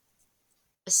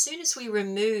 as soon as we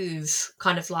remove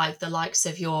kind of like the likes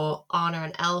of your Anna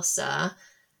and Elsa,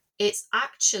 it's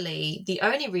actually the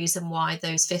only reason why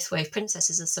those fifth wave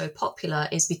princesses are so popular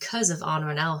is because of Anna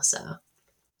and Elsa.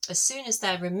 As soon as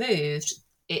they're removed,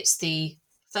 it's the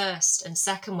first and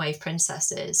second wave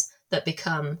princesses that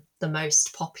become the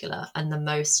most popular and the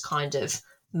most kind of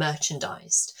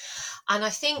merchandised. And I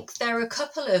think there are a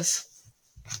couple of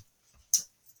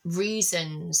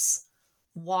reasons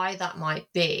why that might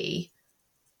be.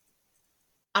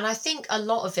 And I think a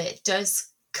lot of it does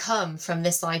come from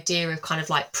this idea of kind of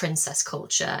like princess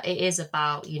culture. It is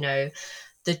about, you know,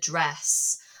 the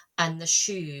dress and the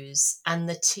shoes and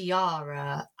the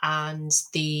tiara and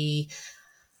the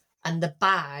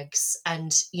bags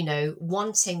and, you know,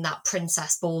 wanting that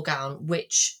princess ball gown,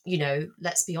 which, you know,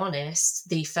 let's be honest,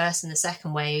 the first and the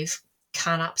second wave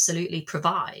can absolutely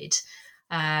provide.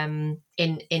 In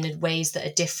ways that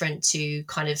are different to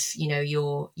kind of, you know,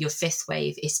 your fifth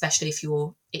wave, especially if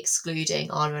you're excluding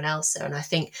Anna and Elsa. And I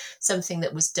think something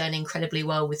that was done incredibly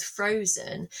well with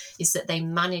Frozen is that they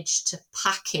managed to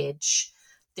package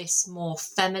this more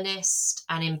feminist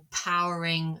and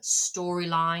empowering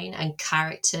storyline and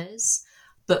characters,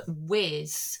 but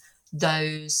with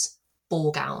those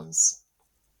ball gowns.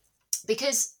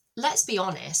 Because let's be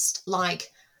honest,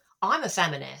 like, I'm a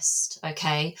feminist,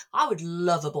 okay? I would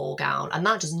love a ball gown, and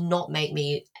that does not make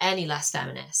me any less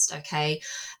feminist, okay?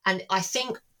 And I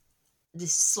think this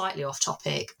is slightly off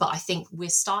topic, but I think we're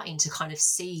starting to kind of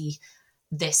see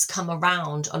this come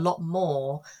around a lot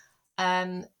more,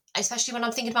 especially when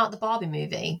I'm thinking about the Barbie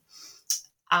movie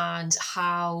and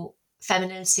how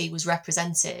femininity was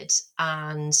represented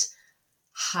and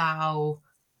how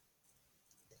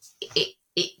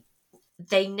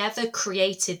they never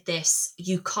created this,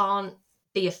 you can't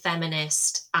be a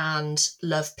feminist and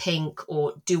love pink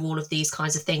or do all of these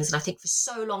kinds of things. And I think for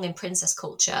so long in princess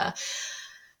culture,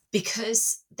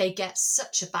 because they get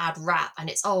such a bad rap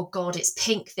and it's, oh God, it's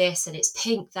pink this and it's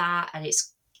pink that and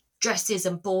it's dresses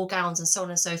and ball gowns and so on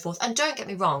and so forth. And don't get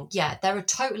me wrong, yeah, there are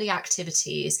totally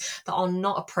activities that are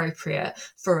not appropriate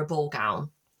for a ball gown.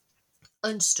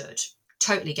 Understood.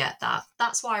 totally get that.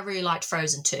 That's why I really liked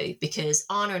Frozen 2, because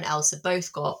Anna and Elsa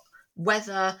both got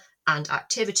weather and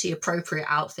activity appropriate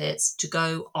outfits to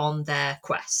go on their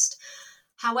quest.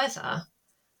 However,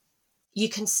 you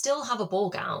can still have a ball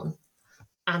gown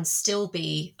and still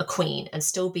be a queen and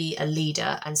still be a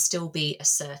leader and still be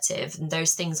assertive. And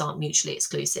those things aren't mutually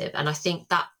exclusive. And I think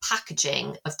that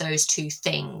packaging of those two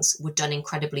things were done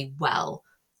incredibly well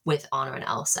with Anna and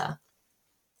Elsa.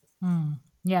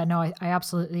 Yeah, no, I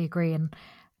absolutely agree. And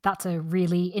that's a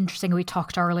really interesting, we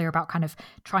talked earlier about kind of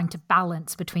trying to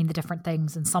balance between the different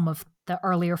things, and some of the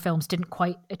earlier films didn't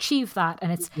quite achieve that.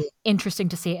 And it's interesting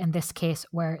to see it in this case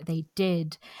where they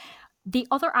did. The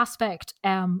other aspect,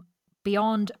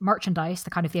 beyond merchandise, the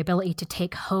kind of the ability to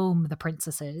take home the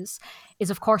princesses, is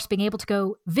of course being able to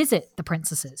go visit the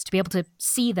princesses, to be able to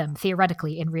see them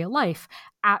theoretically in real life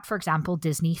at, for example,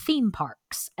 Disney theme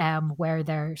parks, where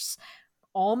there's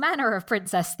all manner of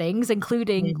princess things,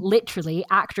 including literally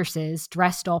actresses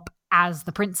dressed up as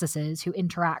the princesses who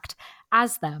interact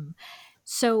as them.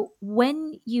 So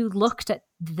when you looked at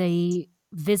the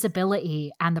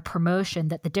visibility and the promotion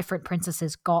that the different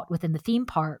princesses got within the theme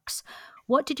parks,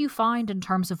 what did you find in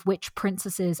terms of which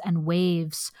princesses and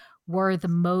waves were the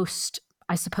most,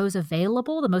 I suppose,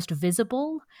 available, the most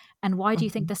visible? And why do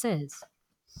you think this is?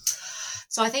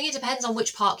 So I think it depends on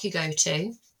which park you go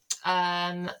to.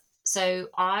 So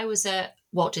I was at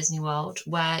Walt Disney World,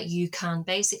 where you can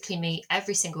basically meet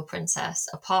every single princess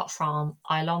apart from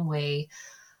Ailonwi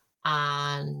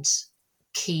and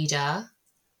Kida.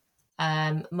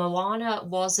 Moana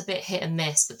was a bit hit and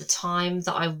miss, but the time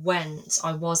that I went,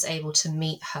 I was able to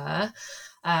meet her.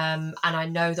 And I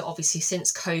know that obviously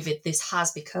since COVID, this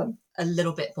has become a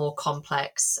little bit more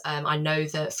complex. I know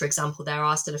that, for example, there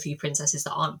are still a few princesses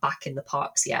that aren't back in the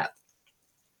parks yet.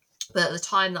 But at the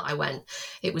time that I went,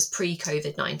 it was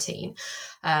pre-COVID-19.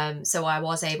 So I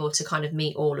was able to kind of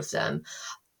meet all of them.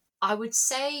 I would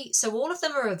say, so all of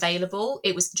them are available.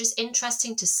 It was just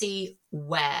interesting to see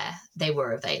where they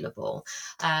were available.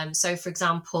 So, for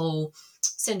example,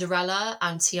 Cinderella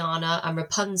and Tiana and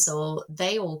Rapunzel,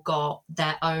 they all got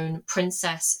their own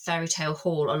Princess Fairy Tale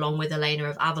Hall, along with Elena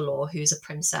of Avalor, who's a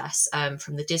princess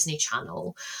from the Disney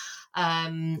Channel.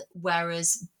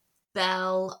 Whereas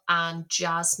Belle and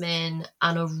Jasmine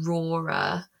and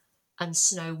Aurora and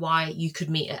Snow White, you could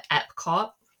meet at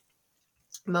Epcot.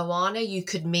 Moana, you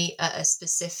could meet at a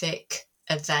specific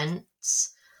event.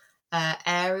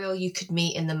 Ariel, you could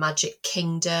meet in the Magic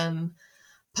Kingdom.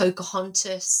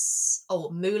 Pocahontas,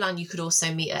 Mulan, you could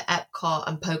also meet at Epcot,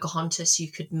 and Pocahontas,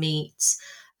 you could meet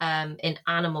in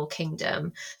Animal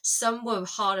Kingdom. Some were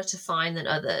harder to find than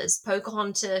others.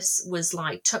 Pocahontas was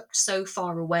like tucked so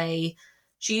far away.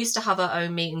 She used to have her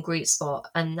own meet and greet spot,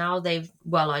 and now I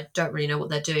don't really know what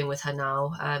they're doing with her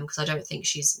now, because I don't think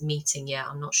she's meeting yet.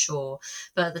 I'm not sure.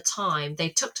 But at the time, they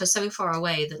tucked her so far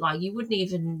away that like you wouldn't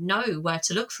even know where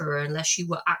to look for her unless you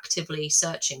were actively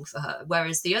searching for her.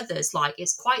 Whereas the others, like,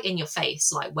 it's quite in your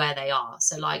face, like where they are.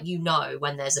 So like, you know,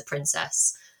 when there's a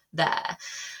princess there.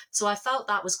 So I felt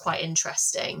that was quite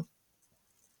interesting.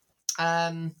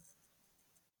 And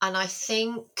I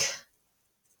think,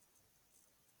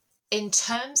 in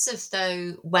terms of,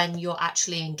 though, when you're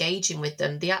actually engaging with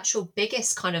them, the actual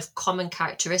biggest kind of common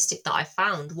characteristic that I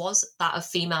found was that of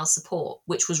female support,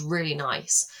 which was really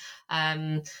nice.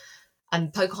 And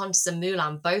Pocahontas and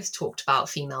Mulan both talked about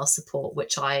female support,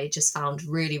 which I just found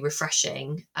really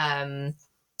refreshing. So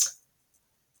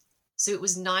it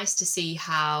was nice to see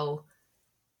how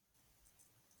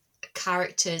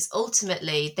characters,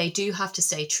 ultimately, they do have to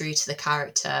stay true to the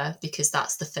character because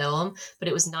that's the film. But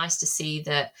it was nice to see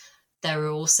that there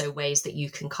are also ways that you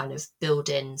can kind of build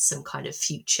in some kind of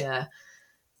future,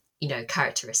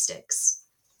 characteristics.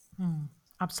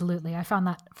 Absolutely. I found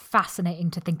that fascinating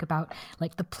to think about,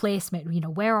 like the placement,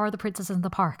 where are the princesses in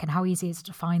the park and how easy is it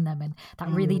to find them? And that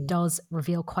really does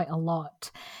reveal quite a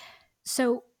lot.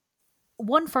 So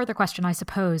one further question, I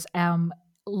suppose, I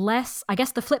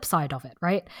guess the flip side of it,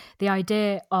 right? The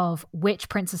idea of which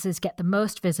princesses get the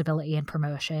most visibility and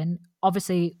promotion.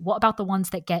 Obviously, what about the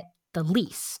ones that get the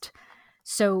least?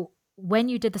 So when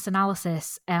you did this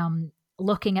analysis,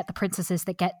 looking at the princesses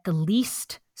that get the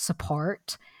least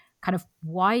support, kind of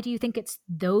why do you think it's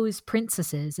those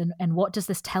princesses, and what does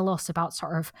this tell us about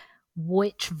sort of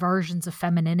which versions of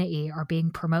femininity are being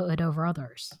promoted over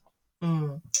others?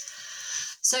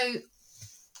 So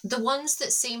the ones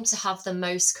that seem to have the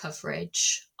most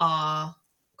coverage are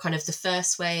kind of the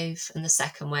first wave and the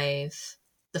second wave,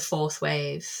 the fourth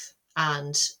wave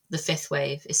and the fifth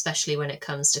wave, especially when it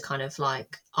comes to kind of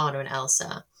like Anna and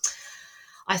Elsa.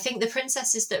 I think the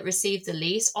princesses that receive the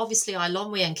least, obviously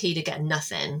Ailonwi and Kida get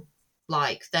nothing.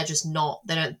 Like, they're just not,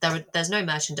 there's no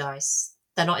merchandise.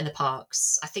 They're not in the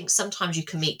parks. I think sometimes you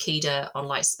can meet Kida on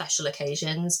like special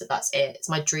occasions, but that's it. It's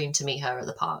my dream to meet her at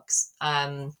the parks.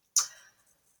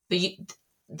 But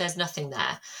there's nothing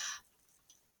there.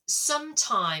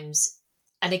 Sometimes,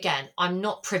 and again, I'm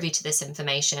not privy to this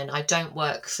information. I don't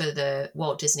work for the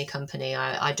Walt Disney Company.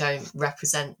 I don't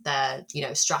represent their,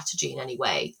 strategy in any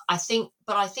way. I think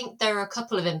there are a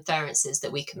couple of inferences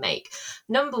that we can make.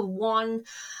 Number one,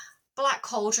 Black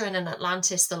Cauldron and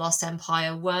Atlantis, The Lost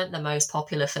Empire weren't the most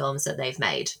popular films that they've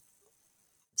made.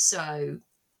 So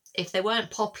if they weren't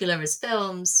popular as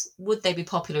films, would they be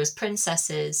popular as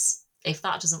princesses? If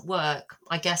that doesn't work,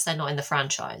 I guess they're not in the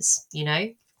franchise,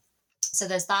 So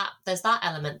there's that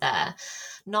element there.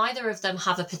 Neither of them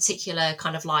have a particular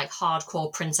kind of like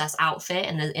hardcore princess outfit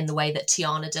in the way that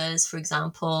Tiana does, for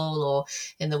example, or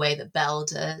in the way that Belle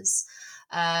does.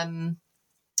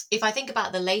 If I think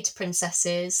about the later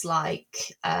princesses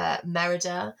like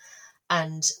Merida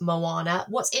and Moana,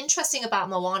 what's interesting about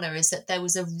Moana is that there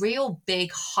was a real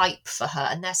big hype for her,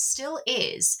 and there still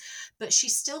is, but she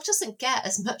still doesn't get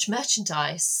as much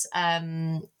merchandise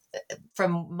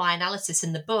from my analysis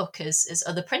in the book as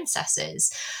other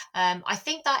princesses. I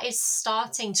think that is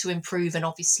starting to improve, and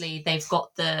obviously they've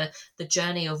got the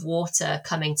Journey of Water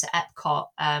coming to Epcot,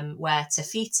 where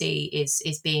Te-Fiti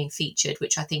is being featured,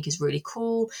 which I think is really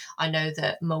cool. I know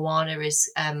that Moana is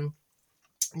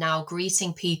now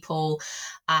greeting people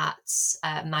at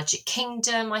Magic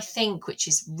Kingdom, I think, which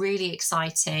is really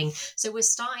exciting. So we're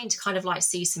starting to kind of like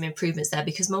see some improvements there,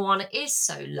 because Moana is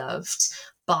so loved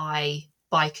by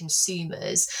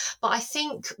consumers. But I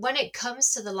think when it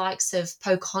comes to the likes of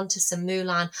Pocahontas and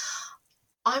Mulan,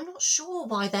 I'm not sure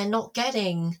why they're not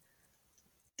getting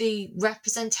the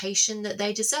representation that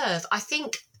they deserve. I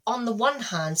think on the one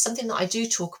hand, something that I do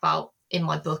talk about in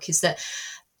my book is that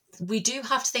we do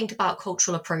have to think about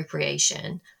cultural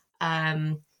appropriation.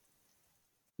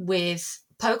 With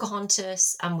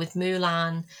Pocahontas and with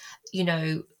Mulan,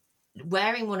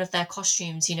 wearing one of their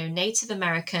costumes, Native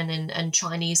American and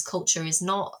Chinese culture is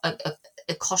not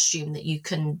a costume that you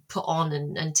can put on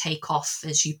and take off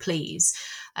as you please.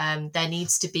 There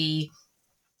needs to be,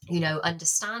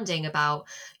 understanding about,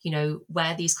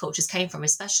 where these cultures came from,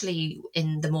 especially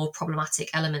in the more problematic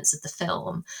elements of the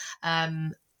film.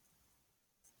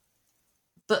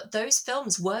 But those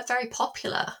films were very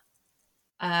popular.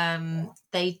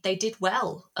 They did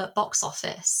well at box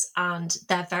office, and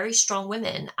they're very strong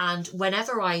women. And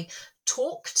whenever I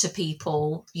talk to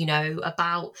people,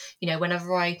 about,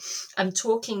 whenever I am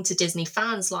talking to Disney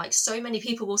fans, like, so many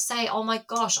people will say, oh my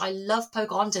gosh, I love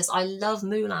Pocahontas, I love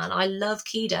Mulan, I love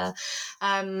Kida.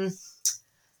 And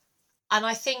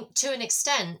I think to an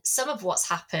extent, some of what's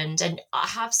happened, and I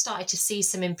have started to see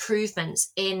some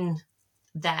improvements in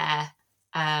their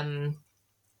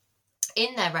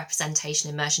representation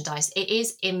in merchandise. It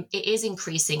is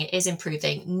increasing, it is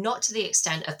improving, not to the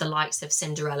extent of the likes of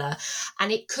Cinderella.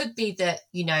 And it could be that,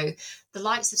 the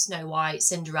likes of Snow White,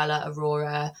 Cinderella,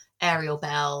 Aurora, Ariel,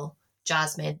 Belle,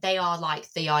 Jasmine, they are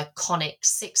like the iconic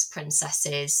 6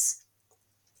 princesses.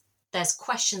 There's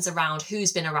questions around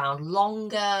who's been around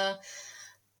longer.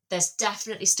 There's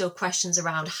definitely still questions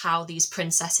around how these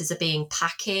princesses are being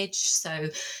packaged. So,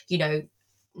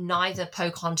 neither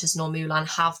Pocahontas nor Mulan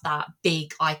have that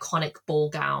big iconic ball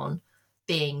gown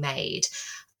being made.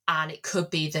 And it could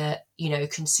be that,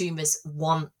 consumers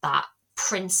want that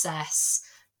princess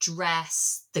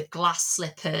dress, the glass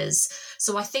slippers.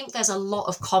 So I think there's a lot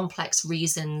of complex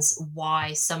reasons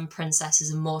why some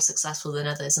princesses are more successful than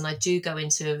others. And I do go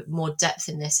into more depth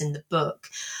in this in the book.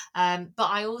 But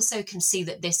I also can see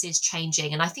that this is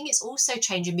changing. And I think it's also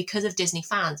changing because of Disney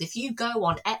fans. If you go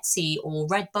on Etsy or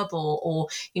Redbubble, or,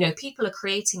 people are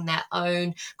creating their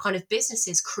own kind of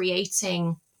businesses,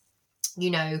 creating,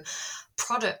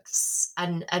 products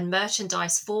and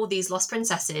merchandise for these lost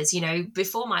princesses.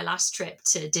 Before my last trip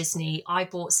to Disney, I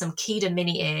bought some Kida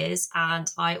mini ears,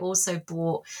 and I also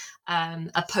bought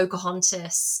a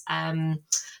Pocahontas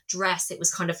dress. It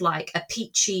was kind of like a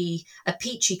peachy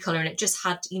color, and it just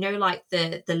had, like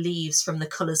the leaves from the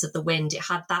colors of the wind. It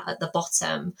had that at the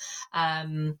bottom.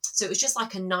 So it was just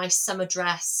like a nice summer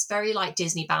dress, very like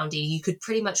Disney boundy. You could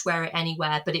pretty much wear it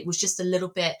anywhere, but it was just a little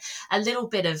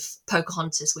bit of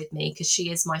Pocahontas with me, because she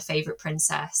is my favorite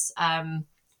princess.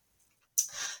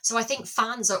 So I think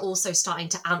fans are also starting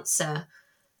to answer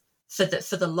for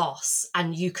the loss,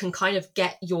 and you can kind of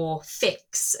get your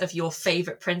fix of your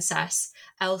favorite princess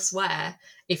elsewhere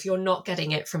if you're not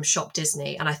getting it from Shop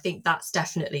Disney. And I think that's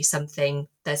definitely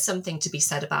there's something to be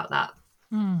said about that.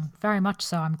 Very much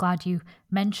so. I'm glad you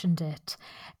mentioned it.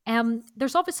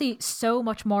 There's obviously so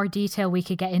much more detail we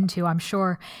could get into. I'm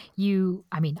sure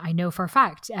I know for a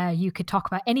fact, you could talk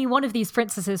about any one of these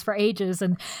princesses for ages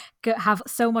and have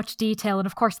so much detail. And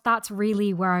of course, that's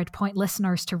really where I'd point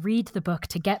listeners to read the book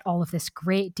to get all of this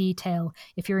great detail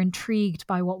if you're intrigued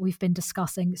by what we've been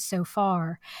discussing so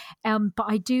far. But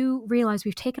I do realize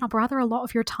we've taken up rather a lot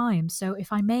of your time. So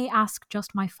if I may ask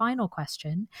just my final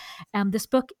question, this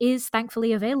book is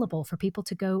thankfully available for people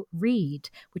to go read,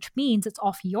 which means it's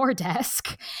off your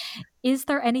desk. Is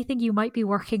there anything you might be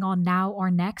working on now or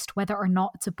next, whether or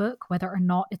not it's a book, whether or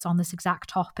not it's on this exact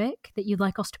topic, that you'd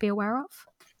like us to be aware of?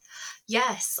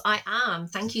 Yes, I am.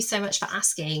 Thank you so much for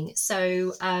asking.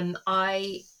 So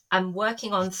I'm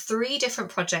working on 3 different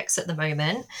projects at the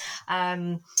moment.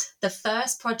 The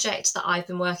first project that I've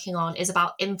been working on is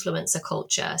about influencer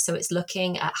culture. So it's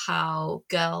looking at how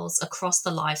girls across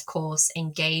the life course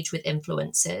engage with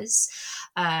influencers,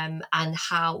 and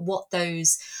what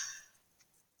those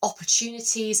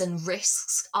opportunities and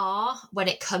risks are when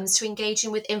it comes to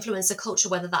engaging with influencer culture,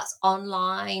 whether that's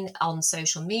online, on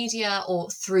social media, or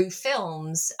through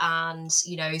films and,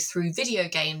 through video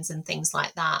games and things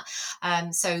like that.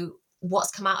 So what's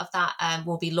come out of that,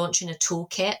 we'll be launching a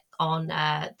toolkit on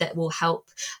that will help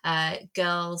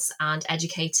girls and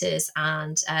educators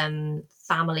and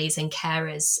families and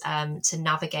carers to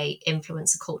navigate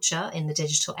influencer culture in the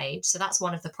digital age. So that's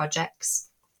one of the projects.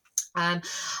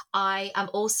 I am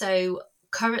also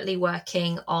currently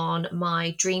working on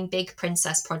my Dream Big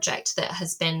Princess project that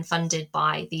has been funded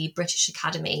by the British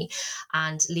Academy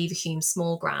and Leverhulme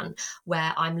Small Grant,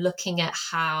 where I'm looking at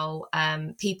how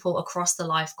people across the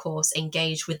life course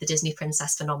engage with the Disney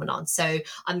princess phenomenon. So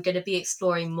I'm going to be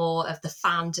exploring more of the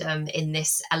fandom in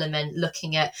this element,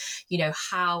 looking at,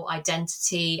 how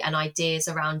identity and ideas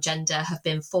around gender have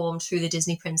been formed through the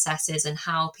Disney princesses and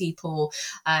how people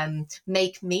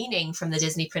make meaning from the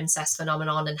Disney princess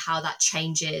phenomenon and how that changes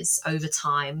over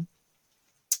time.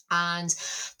 And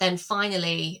then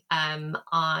finally,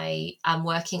 I am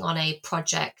working on a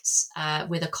project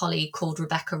with a colleague called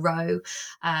Rebecca Rowe,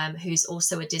 who's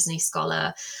also a Disney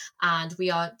scholar. And we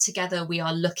are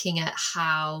looking at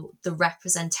how the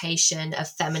representation of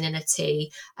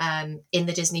femininity in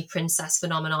the Disney princess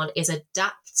phenomenon is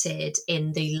adapted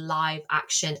in the live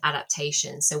action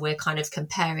adaptation. So we're kind of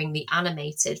comparing the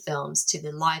animated films to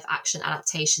the live action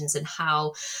adaptations and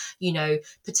how,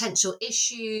 potential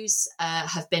issues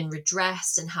have been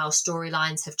redressed and how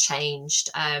storylines have changed.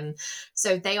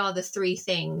 So they are the 3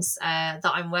 things that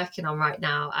I'm working on right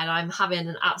now, and I'm having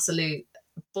an absolute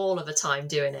ball of a time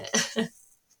doing it.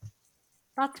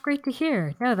 That's great to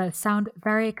hear. No, that sounds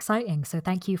very exciting. So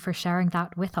thank you for sharing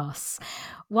that with us.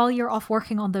 While you're off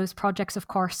working on those projects, of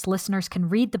course, listeners can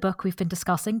read the book we've been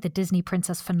discussing, The Disney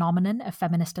Princess Phenomenon, A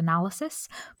Feminist Analysis,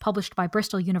 published by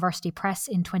Bristol University Press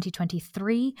in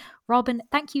 2023. Robyn,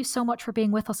 thank you so much for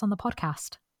being with us on the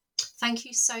podcast. Thank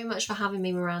you so much for having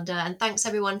me, Miranda, and thanks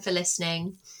everyone for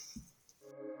listening.